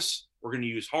Porzingis, we're going to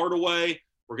use Hardaway,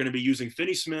 we're going to be using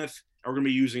Finney-Smith, and we're going to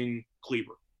be using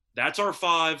Kleber. That's our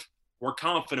 5. We're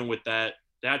confident with that.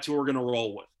 That's who we're going to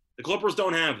roll with. The Clippers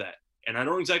don't have that. And I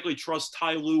don't exactly trust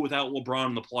Ty Lue without LeBron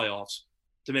in the playoffs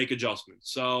to make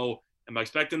adjustments. So Am I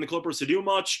expecting the Clippers to do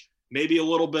much? Maybe a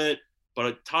little bit,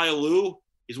 but Ty Lue,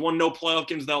 he's won no playoff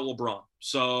games without LeBron.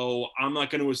 So I'm not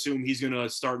going to assume he's going to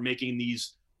start making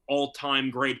these all-time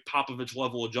great Popovich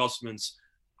level adjustments.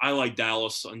 I like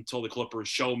Dallas until the Clippers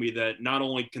show me that not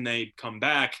only can they come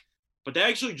back, but they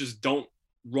actually just don't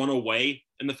run away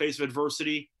in the face of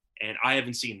adversity. And I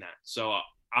haven't seen that. So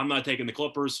I'm not taking the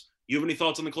Clippers. You have any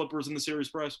thoughts on the Clippers in the series,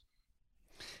 Price?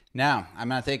 No, I'm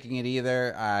not taking it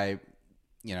either.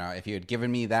 If you had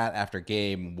given me that after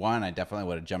game one, I definitely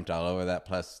would have jumped all over that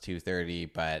plus 230.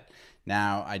 But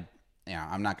now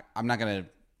I'm not gonna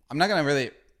really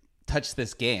touch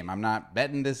this game. I'm not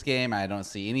betting this game. I don't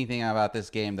see anything about this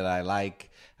game that I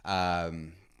like.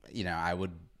 I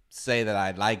would say that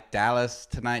I like Dallas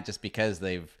tonight just because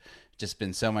they've just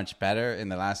been so much better in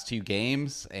the last two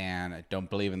games, and I don't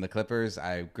believe in the Clippers.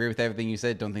 I agree with everything you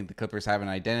said. Don't think the Clippers have an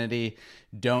identity.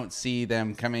 Don't see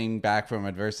them coming back from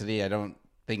adversity. I don't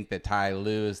think that Ty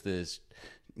Lue is this,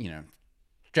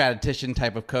 strategician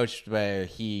type of coach where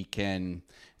he can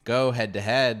go head to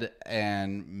head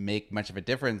and make much of a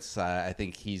difference. I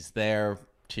think he's there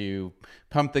to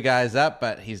pump the guys up,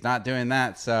 but he's not doing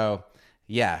that. So,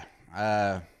 yeah,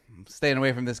 staying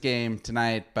away from this game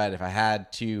tonight. But if I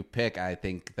had to pick, I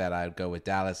think that I'd go with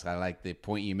Dallas. I like the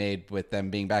point you made with them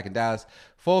being back in Dallas.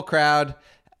 Full crowd.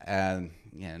 And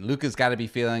Luka's got to be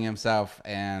feeling himself.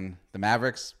 And the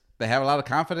Mavericks, they have a lot of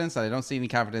confidence. I don't see any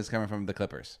confidence coming from the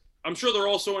Clippers. I'm sure they're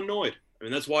also annoyed. I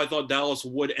mean, that's why I thought Dallas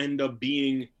would end up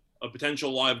being a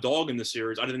potential live dog in the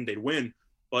series. I didn't think they'd win.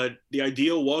 But the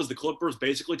idea was the Clippers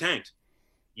basically tanked.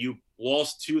 You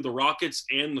lost to the Rockets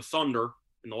and the Thunder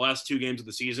in the last two games of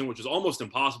the season, which is almost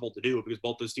impossible to do because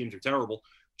both those teams are terrible,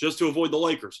 just to avoid the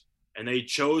Lakers. And they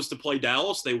chose to play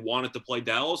Dallas. They wanted to play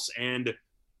Dallas. And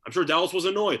I'm sure Dallas was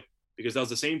annoyed because that was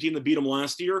the same team that beat them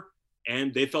last year.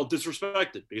 And they felt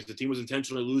disrespected because the team was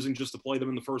intentionally losing just to play them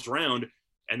in the first round.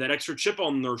 And that extra chip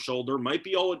on their shoulder might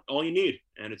be all you need.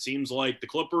 And it seems like the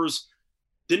Clippers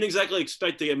didn't exactly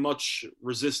expect to get much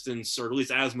resistance, or at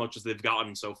least as much as they've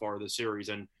gotten so far this series.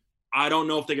 And I don't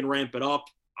know if they can ramp it up.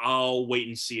 I'll wait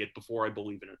and see it before I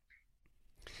believe in it.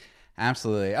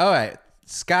 Absolutely. All right.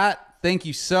 Scott, thank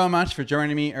you so much for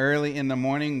joining me early in the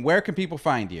morning. Where can people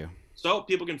find you? So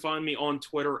people can find me on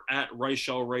Twitter at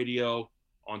Reichel Radio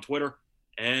on Twitter.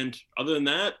 And other than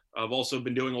that, I've also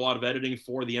been doing a lot of editing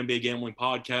for the NBA Gambling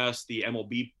Podcast, the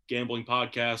MLB Gambling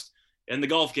Podcast, and the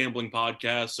Golf Gambling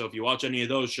Podcast. So if you watch any of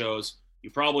those shows,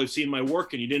 you probably have seen my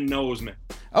work and you didn't know it was me.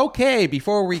 Okay,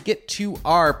 before we get to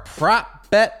our prop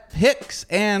bet picks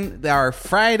and our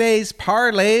Fridays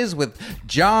parlays with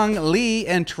Jong Lee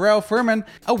and Terrell Furman,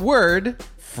 a word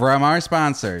from our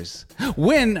sponsors.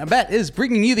 WynnBET is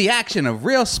bringing you the action of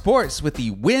real sports with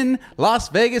the Wynn Las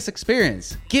Vegas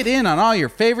experience. Get in on all your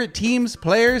favorite teams,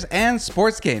 players, and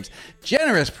sports games.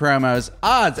 Generous promos,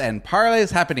 odds, and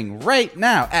parlays happening right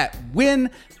now at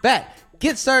WynnBET.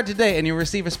 Get started today and you'll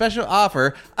receive a special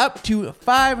offer up to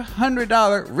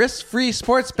 $500 risk-free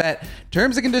sports bet.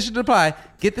 Terms and conditions apply.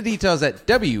 Get the details at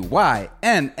WYNNBet.com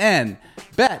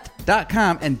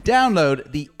and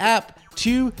download the app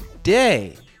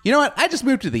today. You know what? I just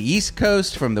moved to the East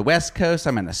Coast from the West Coast.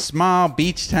 I'm in a small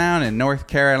beach town in North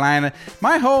Carolina.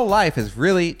 My whole life has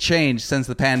really changed since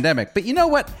the pandemic. But you know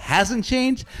what hasn't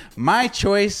changed? My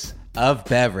choice of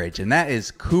beverage, and that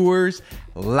is Coors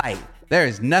Light. There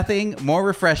is nothing more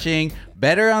refreshing,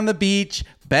 better on the beach,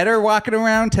 better walking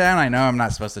around town. I know I'm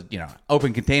not supposed to,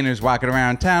 open containers walking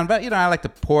around town, but, I like to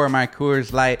pour my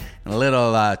Coors Light in a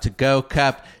little to-go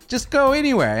cup. Just go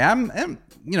anywhere.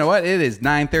 You know what? It is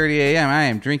 9:30 a.m. I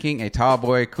am drinking a tall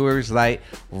boy Coors Light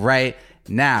right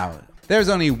now. There's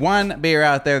only one beer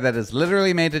out there that is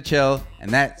literally made to chill, and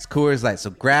that's Coors Light.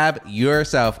 So grab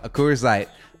yourself a Coors Light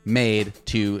made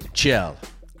to chill.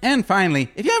 And finally,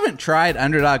 if you haven't tried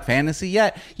Underdog Fantasy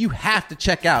yet, you have to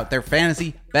check out their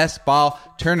fantasy best ball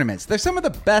tournaments. They're some of the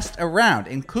best around,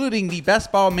 including the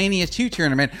Best Ball Mania 2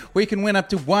 tournament, where you can win up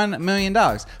to $1 million.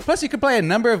 Plus, you can play a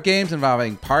number of games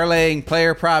involving parlaying,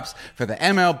 player props for the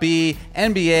MLB,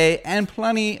 NBA, and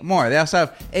plenty more. They also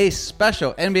have a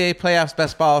special NBA Playoffs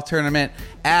Best Ball tournament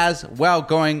as well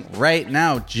going right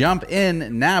now. Jump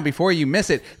in now before you miss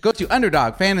it. Go to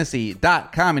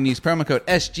UnderdogFantasy.com and use promo code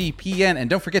SGPN. And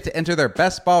don't forget to enter their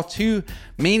Best Ball 2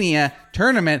 Mania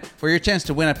tournament for your chance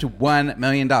to win up to $1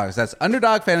 million. That's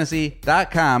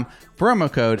UnderdogFantasy.com,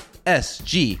 promo code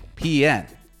SGPN.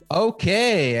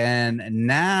 Okay, and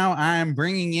now I'm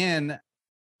bringing in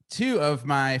two of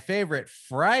my favorite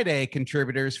Friday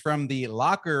contributors from the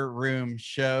Locker Room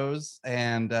shows,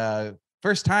 and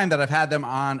first time that I've had them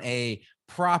on a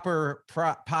proper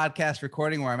podcast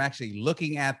recording where I'm actually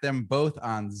looking at them both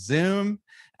on Zoom.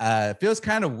 It feels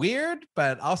kind of weird,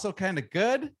 but also kind of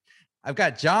good. I've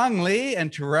got John Lee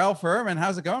and Terrell Furman.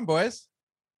 How's it going, boys?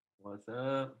 What's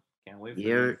up? Can't wait for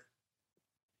this.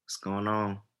 What's going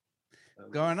on?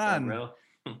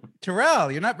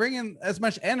 Terrell, you're not bringing as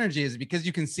much energy. Is it because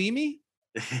you can see me?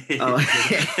 Nah.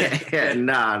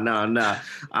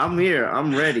 I'm here.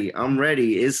 I'm ready.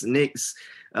 It's Knicks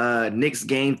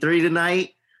game 3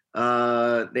 tonight.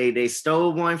 They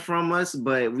stole one from us,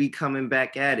 but we coming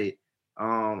back at it.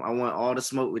 I want all the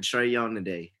smoke with Trae Young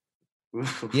today.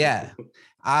 Yeah.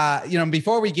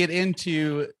 Before we get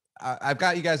into I've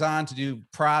got you guys on to do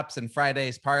props and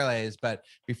Fridays parlays, but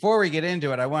before we get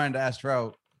into it, I wanted to ask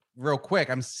real quick.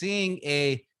 I'm seeing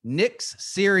a Knicks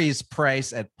series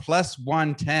price at plus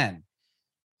 110.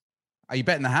 Are you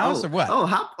betting the house or what?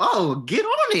 Get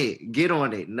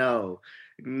on it. No.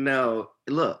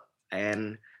 Look,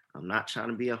 and I'm not trying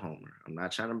to be a homer. I'm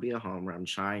trying to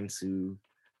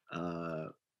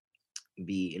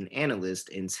be an analyst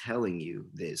and telling you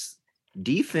this.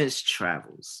 Defense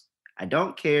travels. I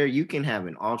don't care. You can have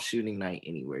an off shooting night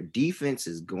anywhere. Defense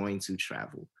is going to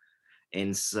travel.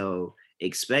 And so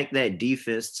expect that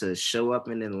defense to show up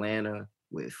in Atlanta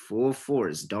with full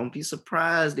force. Don't be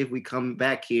surprised if we come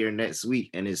back here next week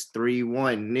and it's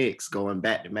 3-1 Knicks going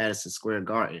back to Madison Square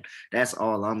Garden. That's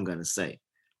all I'm going to say.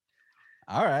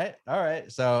 All right.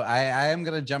 So I am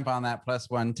going to jump on that plus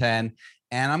 110,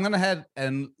 and I'm going to head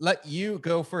and let you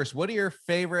go first. What are your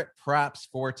favorite props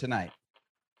for tonight?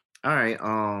 All right.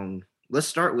 Let's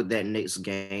start with that Knicks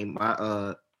game.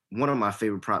 One of my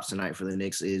favorite props tonight for the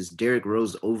Knicks is Derrick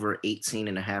Rose over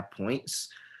 18.5 points.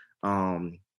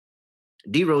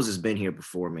 D Rose has been here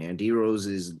before, man. D Rose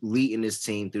is leading this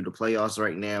team through the playoffs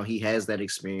right now. He has that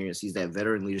experience. He's that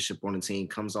veteran leadership on the team,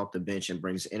 comes off the bench and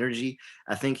brings energy.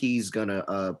 I think he's going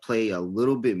to play a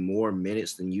little bit more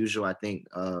minutes than usual. I think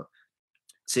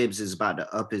Tibbs is about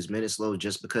to up his minutes load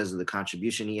just because of the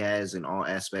contribution he has in all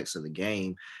aspects of the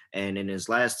game. And in his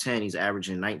last 10, he's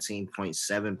averaging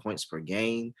 19.7 points per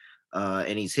game.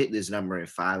 And he's hit this number in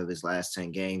 5 of his last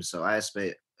 10 games. So I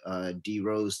expect D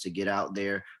Rose to get out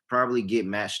there, probably get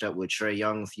matched up with Trae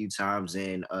Young a few times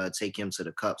and take him to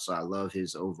the cup. So I love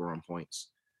his over on points.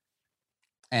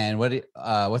 And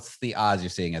what's the odds you're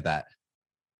seeing at that?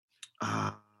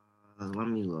 Let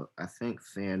me look. I think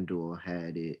FanDuel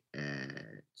had it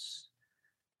at.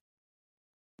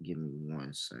 Give me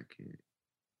 1 second.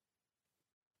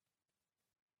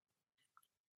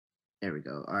 There we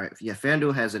go. All right. Yeah,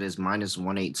 FanDuel has it as minus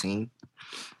 118.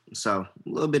 So a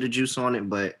little bit of juice on it,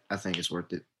 but I think it's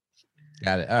worth it.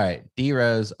 Got it. All right. D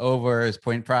Rose over his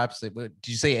point props. Did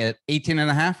you say at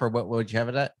 18.5 or what would you have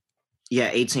it at?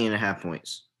 Yeah, 18.5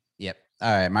 points. Yep.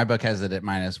 All right. My book has it at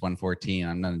minus 114.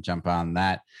 I'm going to jump on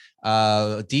that.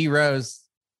 D Rose,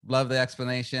 love the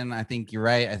explanation. I think you're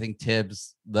right. I think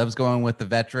Tibbs loves going with the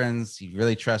veterans. He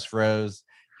really trusts Rose,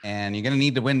 and you're going to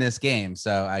need to win this game.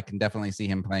 So I can definitely see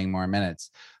him playing more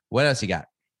minutes. What else you got?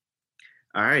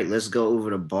 All right, let's go over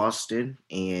to Boston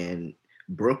and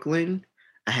Brooklyn.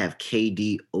 I have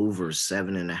KD over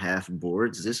 7.5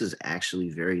 boards. This is actually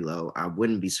very low. I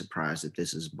wouldn't be surprised if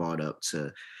this is bought up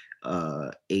to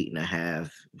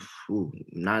 8.5.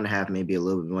 9.5 maybe a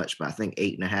little bit much, but I think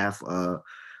 8.5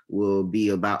 will be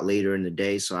about later in the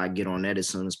day. So I get on that as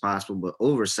soon as possible, but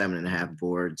over 7.5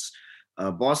 boards.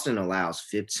 Boston allows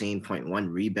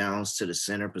 15.1 rebounds to the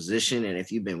center position. And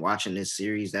if you've been watching this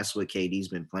series, that's what KD's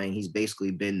been playing. He's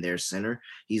basically been their center.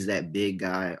 He's that big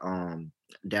guy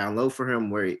down low for him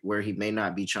where he may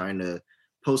not be trying to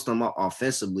post them up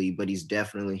offensively, but he's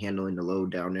definitely handling the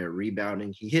load down there,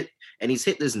 rebounding. He's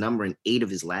hit this number in 8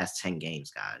 of his last 10 games,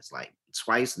 guys. Like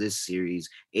twice this series,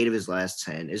 8 of his last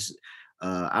 10.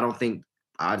 I don't think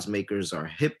odds makers are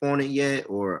hip on it yet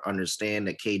or understand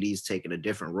that KD's taking a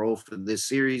different role for this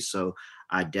series. So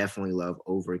I definitely love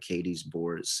over KD's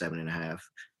board 7.5.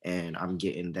 And I'm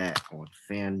getting that on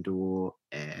FanDuel.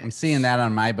 I'm seeing that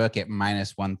on my book at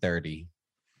minus 130.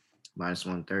 Minus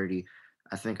 130.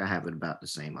 I think I have it about the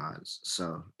same odds.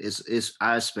 So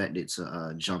I expect it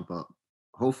to jump up.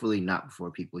 Hopefully not before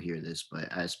people hear this,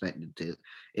 but I expect it to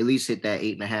at least hit that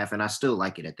 8.5. And I still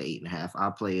like it at the 8.5.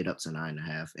 I'll play it up to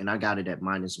 9.5. And I got it at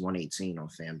minus 118 on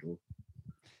FanDuel.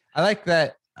 I like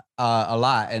that a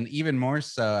lot. And even more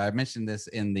so, I mentioned this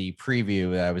in the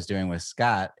preview that I was doing with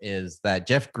Scott, is that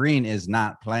Jeff Green is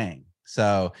not playing.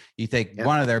 So you take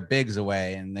one of their bigs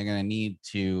away and they're going to need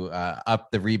to up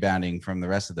the rebounding from the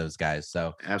rest of those guys.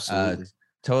 So absolutely.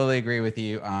 Totally agree with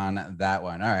you on that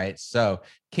one. All right. So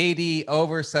KD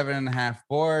over 7.5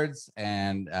 boards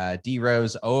and D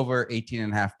Rose over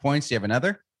 18.5 points. Do you have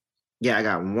another? Yeah, I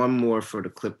got one more for the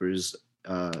Clippers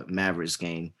Mavericks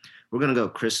game. We're gonna go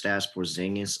Kristaps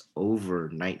Porzingis over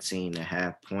 19 and a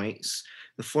half points.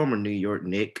 The former New York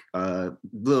Knick,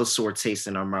 little sore taste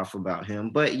in our mouth about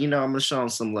him, but I'm gonna show him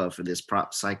some love for this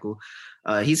prop cycle.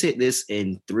 He's hit this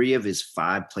in 3 of his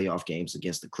 5 playoff games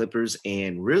against the Clippers,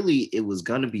 and really it was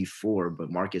gonna be 4, but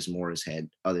Marcus Morris had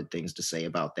other things to say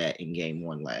about that in Game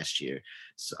 1 last year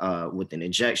with an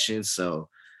ejection. So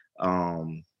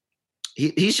um,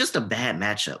 he's just a bad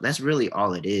matchup. That's really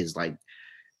all it is. Like,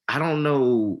 I don't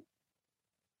know.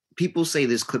 People say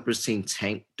this Clippers team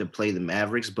tanked to play the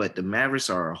Mavericks, but the Mavericks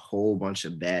are a whole bunch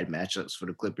of bad matchups for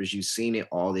the Clippers. You've seen it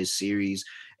all this series.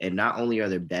 And not only are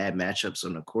there bad matchups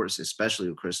on the courts, especially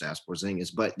with Kristaps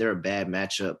Porzingis, but they're a bad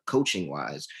matchup coaching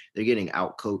wise. They're getting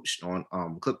outcoached on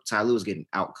Ty Lue is getting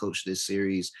outcoached this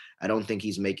series. I don't think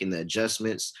he's making the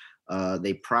adjustments.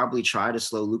 They probably try to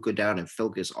slow Luka down and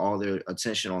focus all their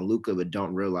attention on Luka, but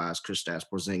don't realize Kristaps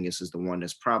Porzingis is the one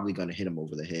that's probably going to hit him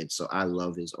over the head. So I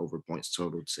love his over points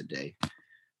total today.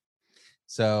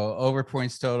 So over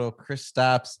points total,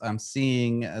 Kristaps, I'm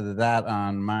seeing that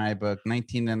on my book,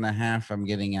 19 and a half. I'm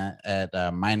getting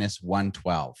at minus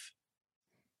 112.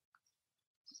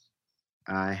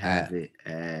 I have it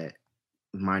at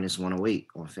minus 108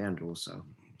 on FanDuel. So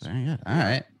very good. All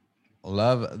right.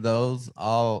 Love those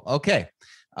all. Okay.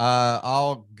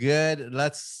 All good.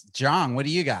 John, what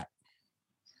do you got?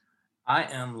 I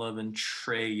am loving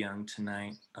Trae Young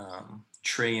tonight.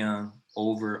 Trae Young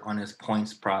over on his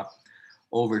points prop,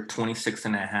 over 26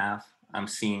 and a half. I'm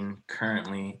seeing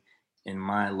currently in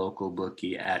my local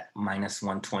bookie at minus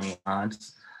 120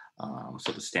 odds.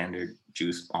 So the standard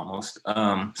juice almost.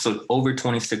 So over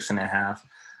 26 and a half.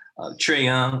 Trae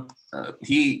Young,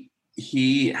 he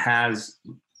has,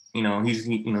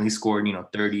 he scored,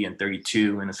 30 and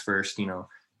 32 in his first,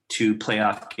 2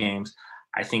 playoff games.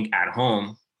 I think at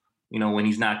home, when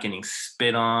he's not getting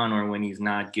spit on or when he's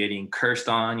not getting cursed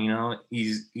on,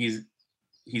 he's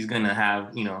going to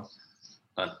have,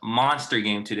 a monster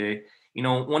game today.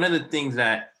 One of the things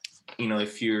that,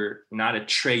 if you're not a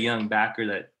Trae Young backer,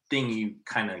 that thing you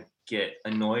kind of get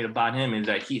annoyed about him is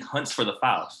that he hunts for the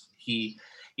fouls. He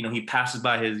passes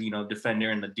by his, defender,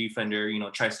 and the defender,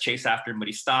 tries to chase after him, but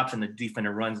he stops and the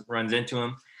defender runs into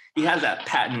him. He has that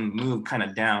patent move kind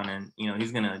of down, and,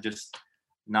 he's going to just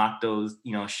knock those,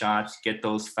 shots, get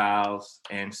those fouls.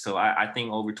 And so I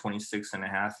think over 26 and a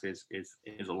half is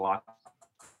a lot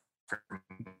for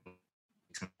me.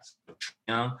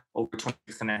 Over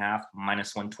 26 and a half,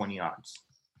 minus 120 odds.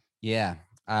 Yeah.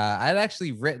 I'd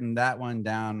actually written that one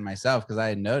down myself because I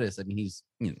had noticed, he's,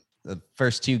 the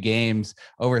first 2 games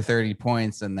over 30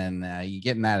 points, and then you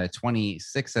getting that at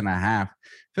 26 and a half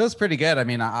feels pretty good.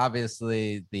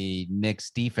 Obviously the Knicks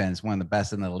defense, one of the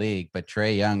best in the league, but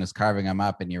Trae Young is carving them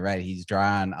up, and you're right, he's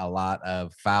drawing a lot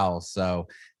of fouls, so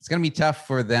it's going to be tough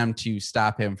for them to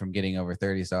stop him from getting over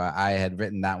 30. So I had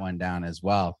written that one down as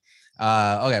well.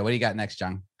 Okay, what do you got next,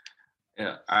 John?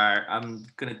 Yeah, all right, I'm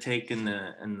gonna take in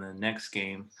the next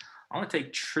game. I want to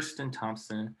take Tristan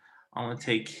Thompson. I want to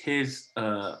take his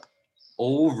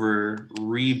over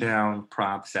rebound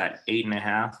props at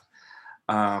 8.5.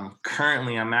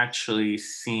 Currently, I'm actually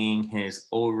seeing his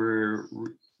over,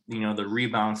 the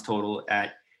rebounds total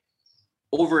at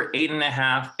over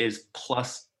 8.5 is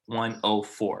plus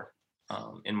 104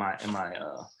 in my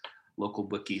local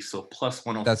bookie. So plus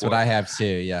 104. That's what I have too.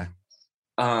 Yeah.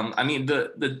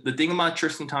 The thing about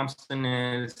Tristan Thompson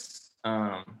is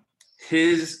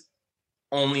his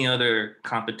only other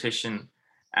competition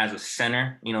as a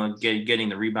center, getting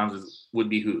the rebounds would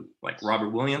be who? Like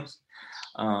Robert Williams.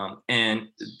 And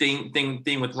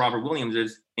thing with Robert Williams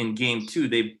is in game 2,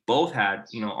 they both had,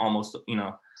 almost,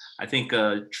 I think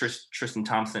Tristan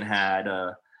Thompson had,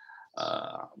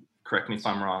 correct me if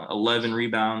I'm wrong, 11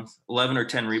 or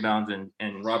 10 rebounds,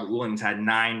 and Robert Williams had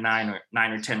 9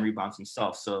 or 10 rebounds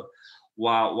himself. So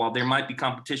while there might be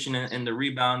competition in the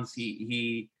rebounds,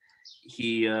 he's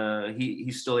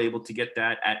still able to get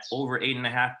that at over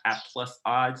 8.5 at plus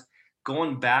odds.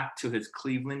 Going back to his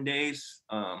Cleveland days,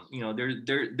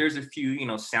 there's a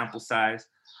few, sample size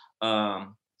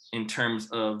in terms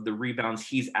of the rebounds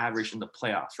he's averaged in the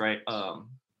playoffs, right?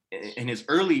 In his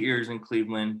early years in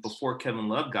Cleveland, before Kevin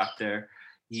Love got there,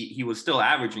 he was still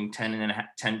averaging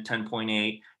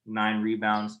 10.8, 9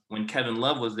 rebounds. When Kevin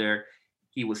Love was there,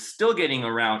 he was still getting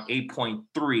around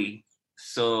 8.3.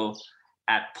 So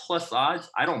at plus odds,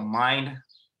 I don't mind,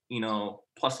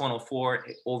 plus 104,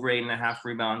 over 8.5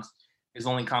 rebounds. His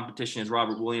only competition is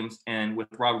Robert Williams. And with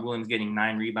Robert Williams getting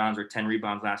 9 rebounds or 10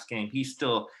 rebounds last game, he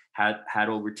still had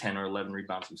over 10 or 11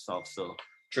 rebounds himself. So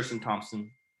Tristan Thompson,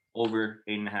 over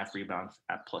 8.5 rebounds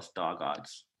at plus dog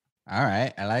odds. All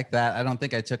right. I like that. I don't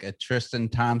think I took a Tristan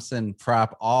Thompson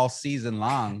prop all season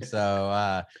long.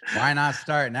 So why not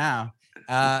start now?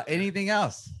 Anything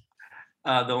else?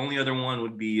 The only other one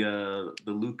would be the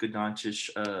Luka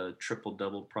Doncic triple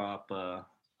double prop.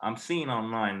 I'm seeing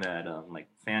online that like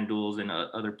FanDuel's and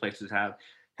other places have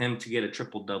him to get a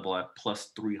triple double at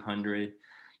plus 300.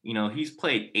 You know, he's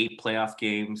played 8 playoff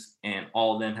games, and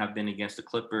all of them have been against the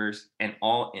Clippers. And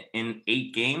all in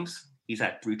 8 games, he's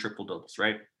had 3 triple doubles,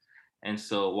 right? And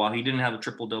so while he didn't have a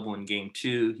triple double in game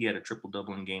 2, he had a triple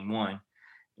double in game 1. And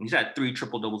he's had 3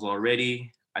 triple doubles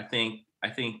already. I think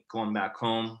going back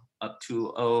home up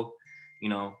 2-0, you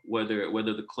know, whether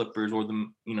the Clippers or the,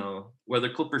 you know, whether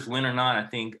Clippers win or not, I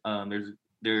think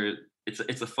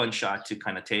it's a fun shot to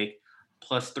kind of take.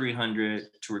 Plus 300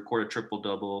 to record a triple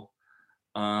double.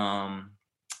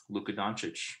 Luka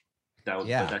Doncic.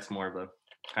 That's more of a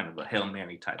kind of a Hail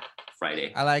Mary type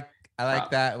Friday. I like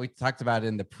that. We talked about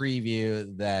in the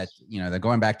preview that, you know, they're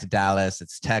going back to Dallas.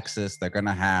 It's Texas. They're going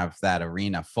to have that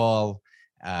arena full.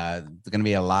 There's going to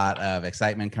be a lot of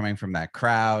excitement coming from that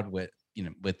crowd with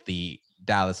the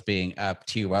Dallas being up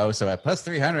 2-0. So at plus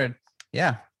 300,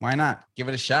 yeah, why not? Give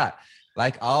it a shot.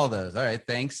 Like all those. All right,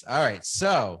 thanks. All right,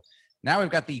 so now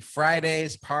we've got the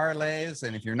Fridays parlays.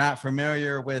 And if you're not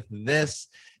familiar with this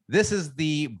is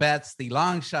the bets, the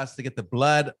long shots to get the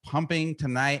blood pumping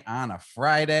tonight on a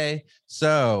Friday.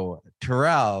 So,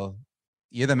 Terrell,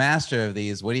 you're the master of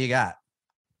these. What do you got?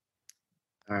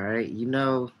 All right. You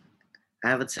know, I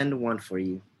have a 10-1 for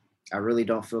you. I really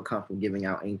don't feel comfortable giving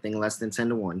out anything less than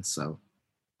 10-1. So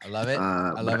I love it.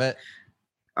 I love it.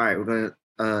 All right. We're going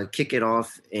to kick it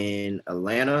off in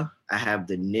Atlanta. I have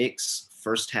the Knicks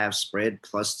first half spread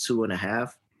plus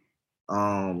 2.5.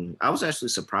 I was actually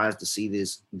surprised to see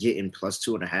this getting plus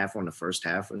 2.5 on the first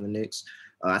half for the Knicks.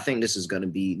 I think this is going to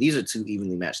be, these are 2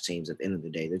 evenly matched teams at the end of the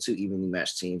day. They're 2 evenly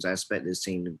matched teams. I expect this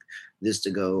to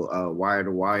go wire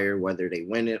to wire, whether they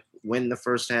win the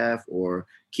first half or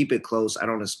keep it close. I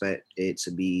don't expect it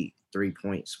to be 3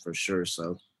 points for sure.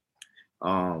 So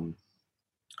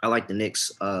I like the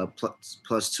Knicks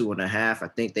plus 2.5. I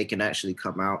think they can actually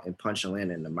come out and punch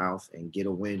Atlanta in the mouth and get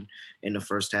a win in the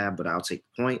first half, but I'll take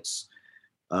the points.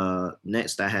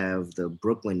 Next, I have the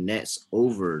Brooklyn Nets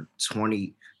over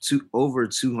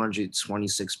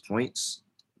 226 points.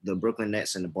 The Brooklyn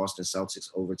Nets and the Boston Celtics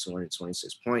over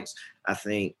 226 points. I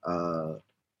think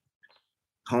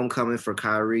homecoming for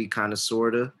Kyrie, kind of,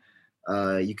 sort of.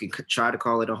 You can try to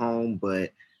call it a home,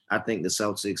 but I think the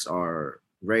Celtics are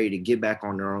ready to get back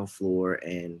on their own floor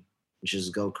and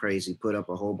just go crazy, put up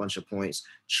a whole bunch of points,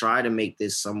 try to make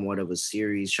this somewhat of a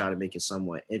series, try to make it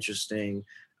somewhat interesting.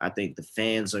 I think the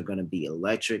fans are going to be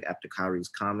electric after Kyrie's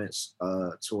comments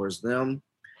towards them.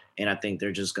 And I think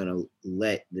they're just going to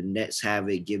let the Nets have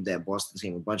it, give that Boston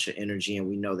team a bunch of energy. And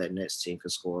we know that Nets team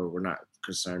can score. We're not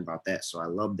concerned about that. So I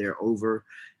love their over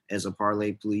as a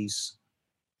parlay, please.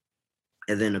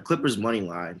 And then the Clippers money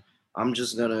line. I'm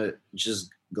just going to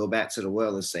go back to the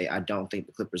well and say I don't think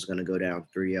the Clippers are going to go down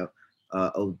 3-0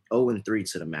 to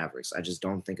the Mavericks. I just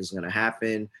don't think it's going to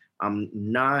happen. I'm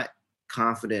not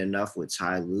confident enough with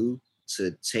Ty Lue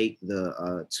to take the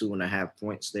 2.5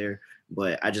 points there,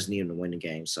 but I just need him to win the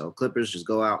game. So Clippers, just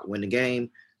go out, win the game.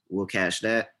 We'll cash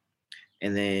that.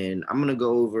 And then I'm going to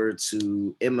go over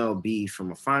to MLB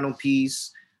from a final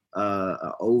piece.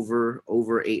 Over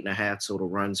 8.5 total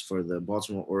runs for the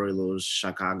Baltimore Orioles,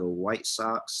 Chicago White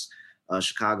Sox.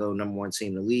 Chicago, number 1 team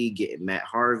in the league, getting Matt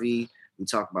Harvey. We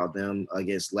talk about them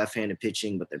against left-handed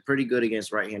pitching, but they're pretty good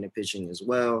against right-handed pitching as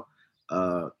well.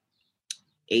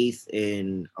 8th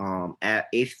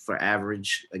for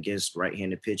average against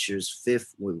right-handed pitchers,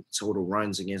 5th with total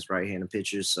runs against right-handed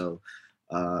pitchers. So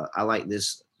I like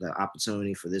the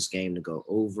opportunity for this game to go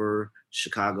over.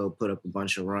 Chicago put up a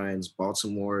bunch of runs.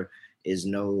 Baltimore is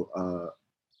no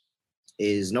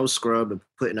scrub,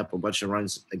 putting up a bunch of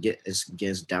runs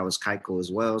against Dallas Keuchel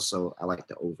as well. So I like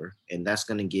the over, and that's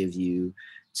going to give you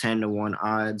 10-1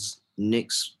 odds.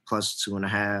 Knicks plus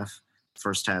 2.5.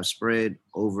 First half spread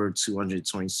over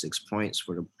 226 points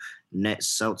for the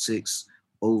Nets. Celtics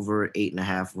over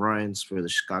 8.5 runs for the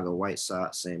Chicago White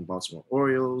Sox and Baltimore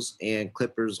Orioles, and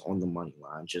Clippers on the money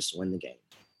line. Just win the game.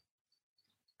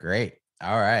 Great.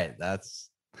 All right.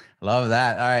 Love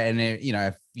that. All right. And if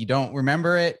you don't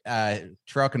remember it,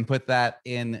 Terrell can put that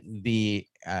in the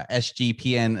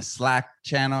SGPN Slack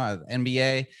channel of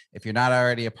NBA. If you're not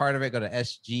already a part of it, go to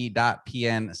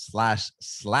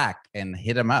sg.pn/Slack and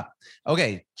hit them up.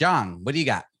 Okay, John, what do you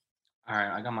got? All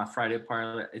right, I got my Friday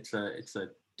parlay. It's a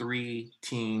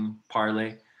 3-team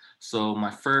parlay. So my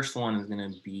first one is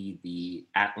going to be the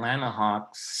Atlanta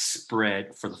Hawks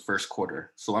spread for the first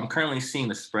quarter. So I'm currently seeing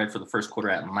the spread for the first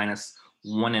quarter at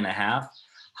 -1.5.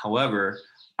 However,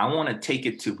 I want to take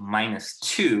it to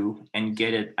 -2 and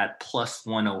get it at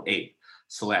 +108.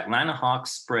 So Atlanta Hawks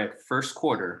spread first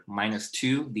quarter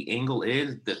 -2. The angle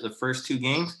is that the first two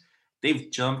games,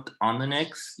 they've jumped on the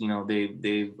Knicks. You know,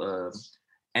 they've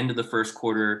ended the first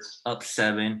quarter up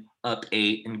 7, up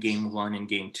 8 in game 1 and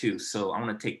game 2. So I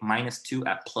want to take -2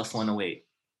 at +108.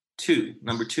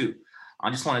 Number two, I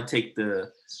just want to take the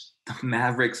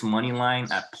Mavericks money line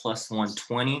at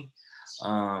 +120.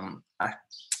 I'm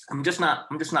just not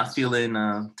feeling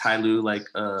Ty Lue like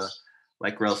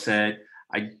Rel said.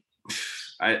 I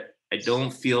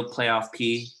don't feel playoff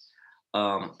P,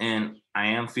 and I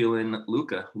am feeling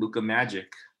Luka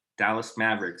Magic, Dallas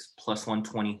Mavericks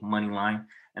 +120 money line.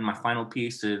 And my final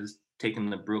piece is taking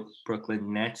the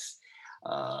Brooklyn Nets.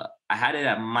 I had it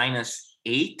at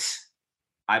 -8.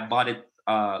 I bought it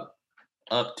up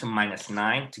to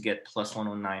 -9 to get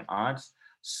 +109 odds.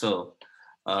 So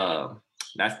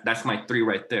that's my 3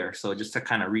 right there. So just to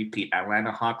kind of repeat,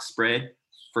 Atlanta Hawks spread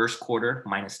first quarter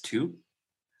 -2.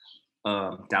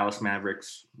 Dallas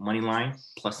Mavericks money line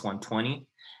 +120,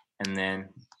 and then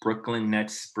Brooklyn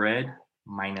Nets spread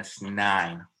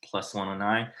 -9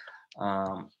 +109,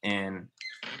 and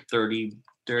 30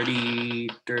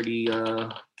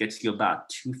 gets you about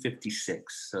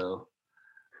 256. So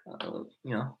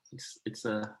it's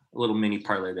a little mini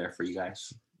parlay there for you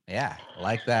guys. Yeah,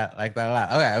 like that a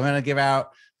lot. Okay, I'm gonna give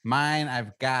out mine.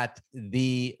 I've got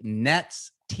the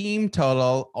Nets team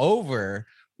total over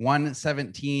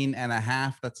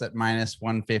 117.5. That's at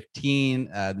 -115.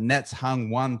 Nets hung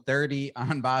 130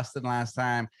 on Boston last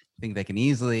time. I think they can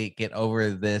easily get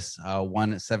over this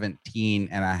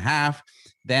 117.5.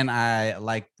 Then I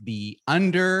like the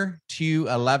under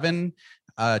 211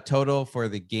 total for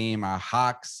the game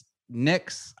Hawks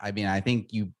Knicks. I mean, I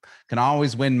think you can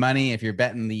always win money if you're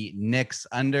betting the Knicks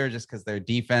under, just because their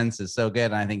defense is so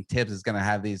good. And I think Tibbs is going to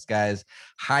have these guys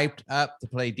hyped up to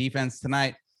play defense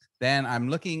tonight. Then I'm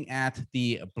looking at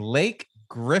the Blake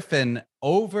Griffin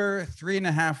over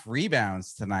 3.5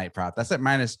 rebounds tonight prop. That's at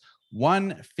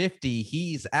 -150.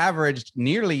 He's averaged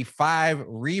nearly 5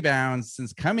 rebounds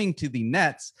since coming to the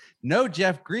Nets. No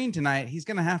Jeff Green tonight. He's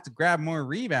going to have to grab more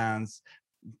rebounds,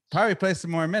 probably play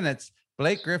some more minutes.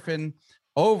 Blake Griffin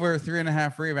over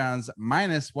 3.5 rebounds,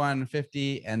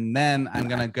 -150. And then I'm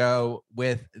going to go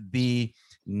with the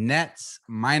Nets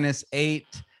 -8.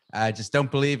 I just don't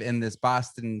believe in this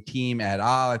Boston team at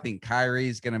all. I think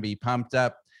Kyrie's going to be pumped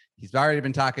up. He's already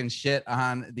been talking shit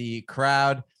on the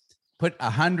crowd. Put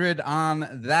 100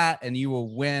 on that and you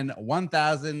will win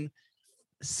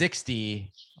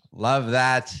 1,060. Love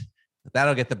that.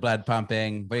 That'll get the blood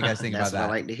pumping. What do you guys think about that? That's what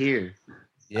I like to hear.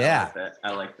 Yeah,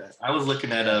 I like that. I was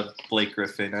looking at Blake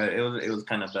Griffin. It was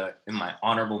kind of in my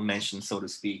honorable mention, so to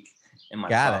speak, in my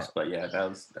props. But yeah,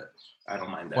 I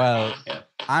don't mind that. Well, yeah.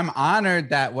 I'm honored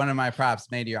that one of my props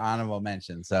made your honorable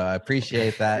mention, so I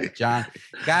appreciate that, John.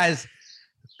 Guys,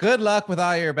 good luck with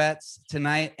all your bets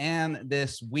tonight and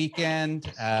this weekend,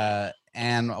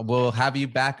 and we'll have you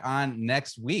back on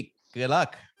next week. Good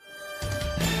luck.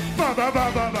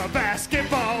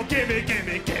 Basketball.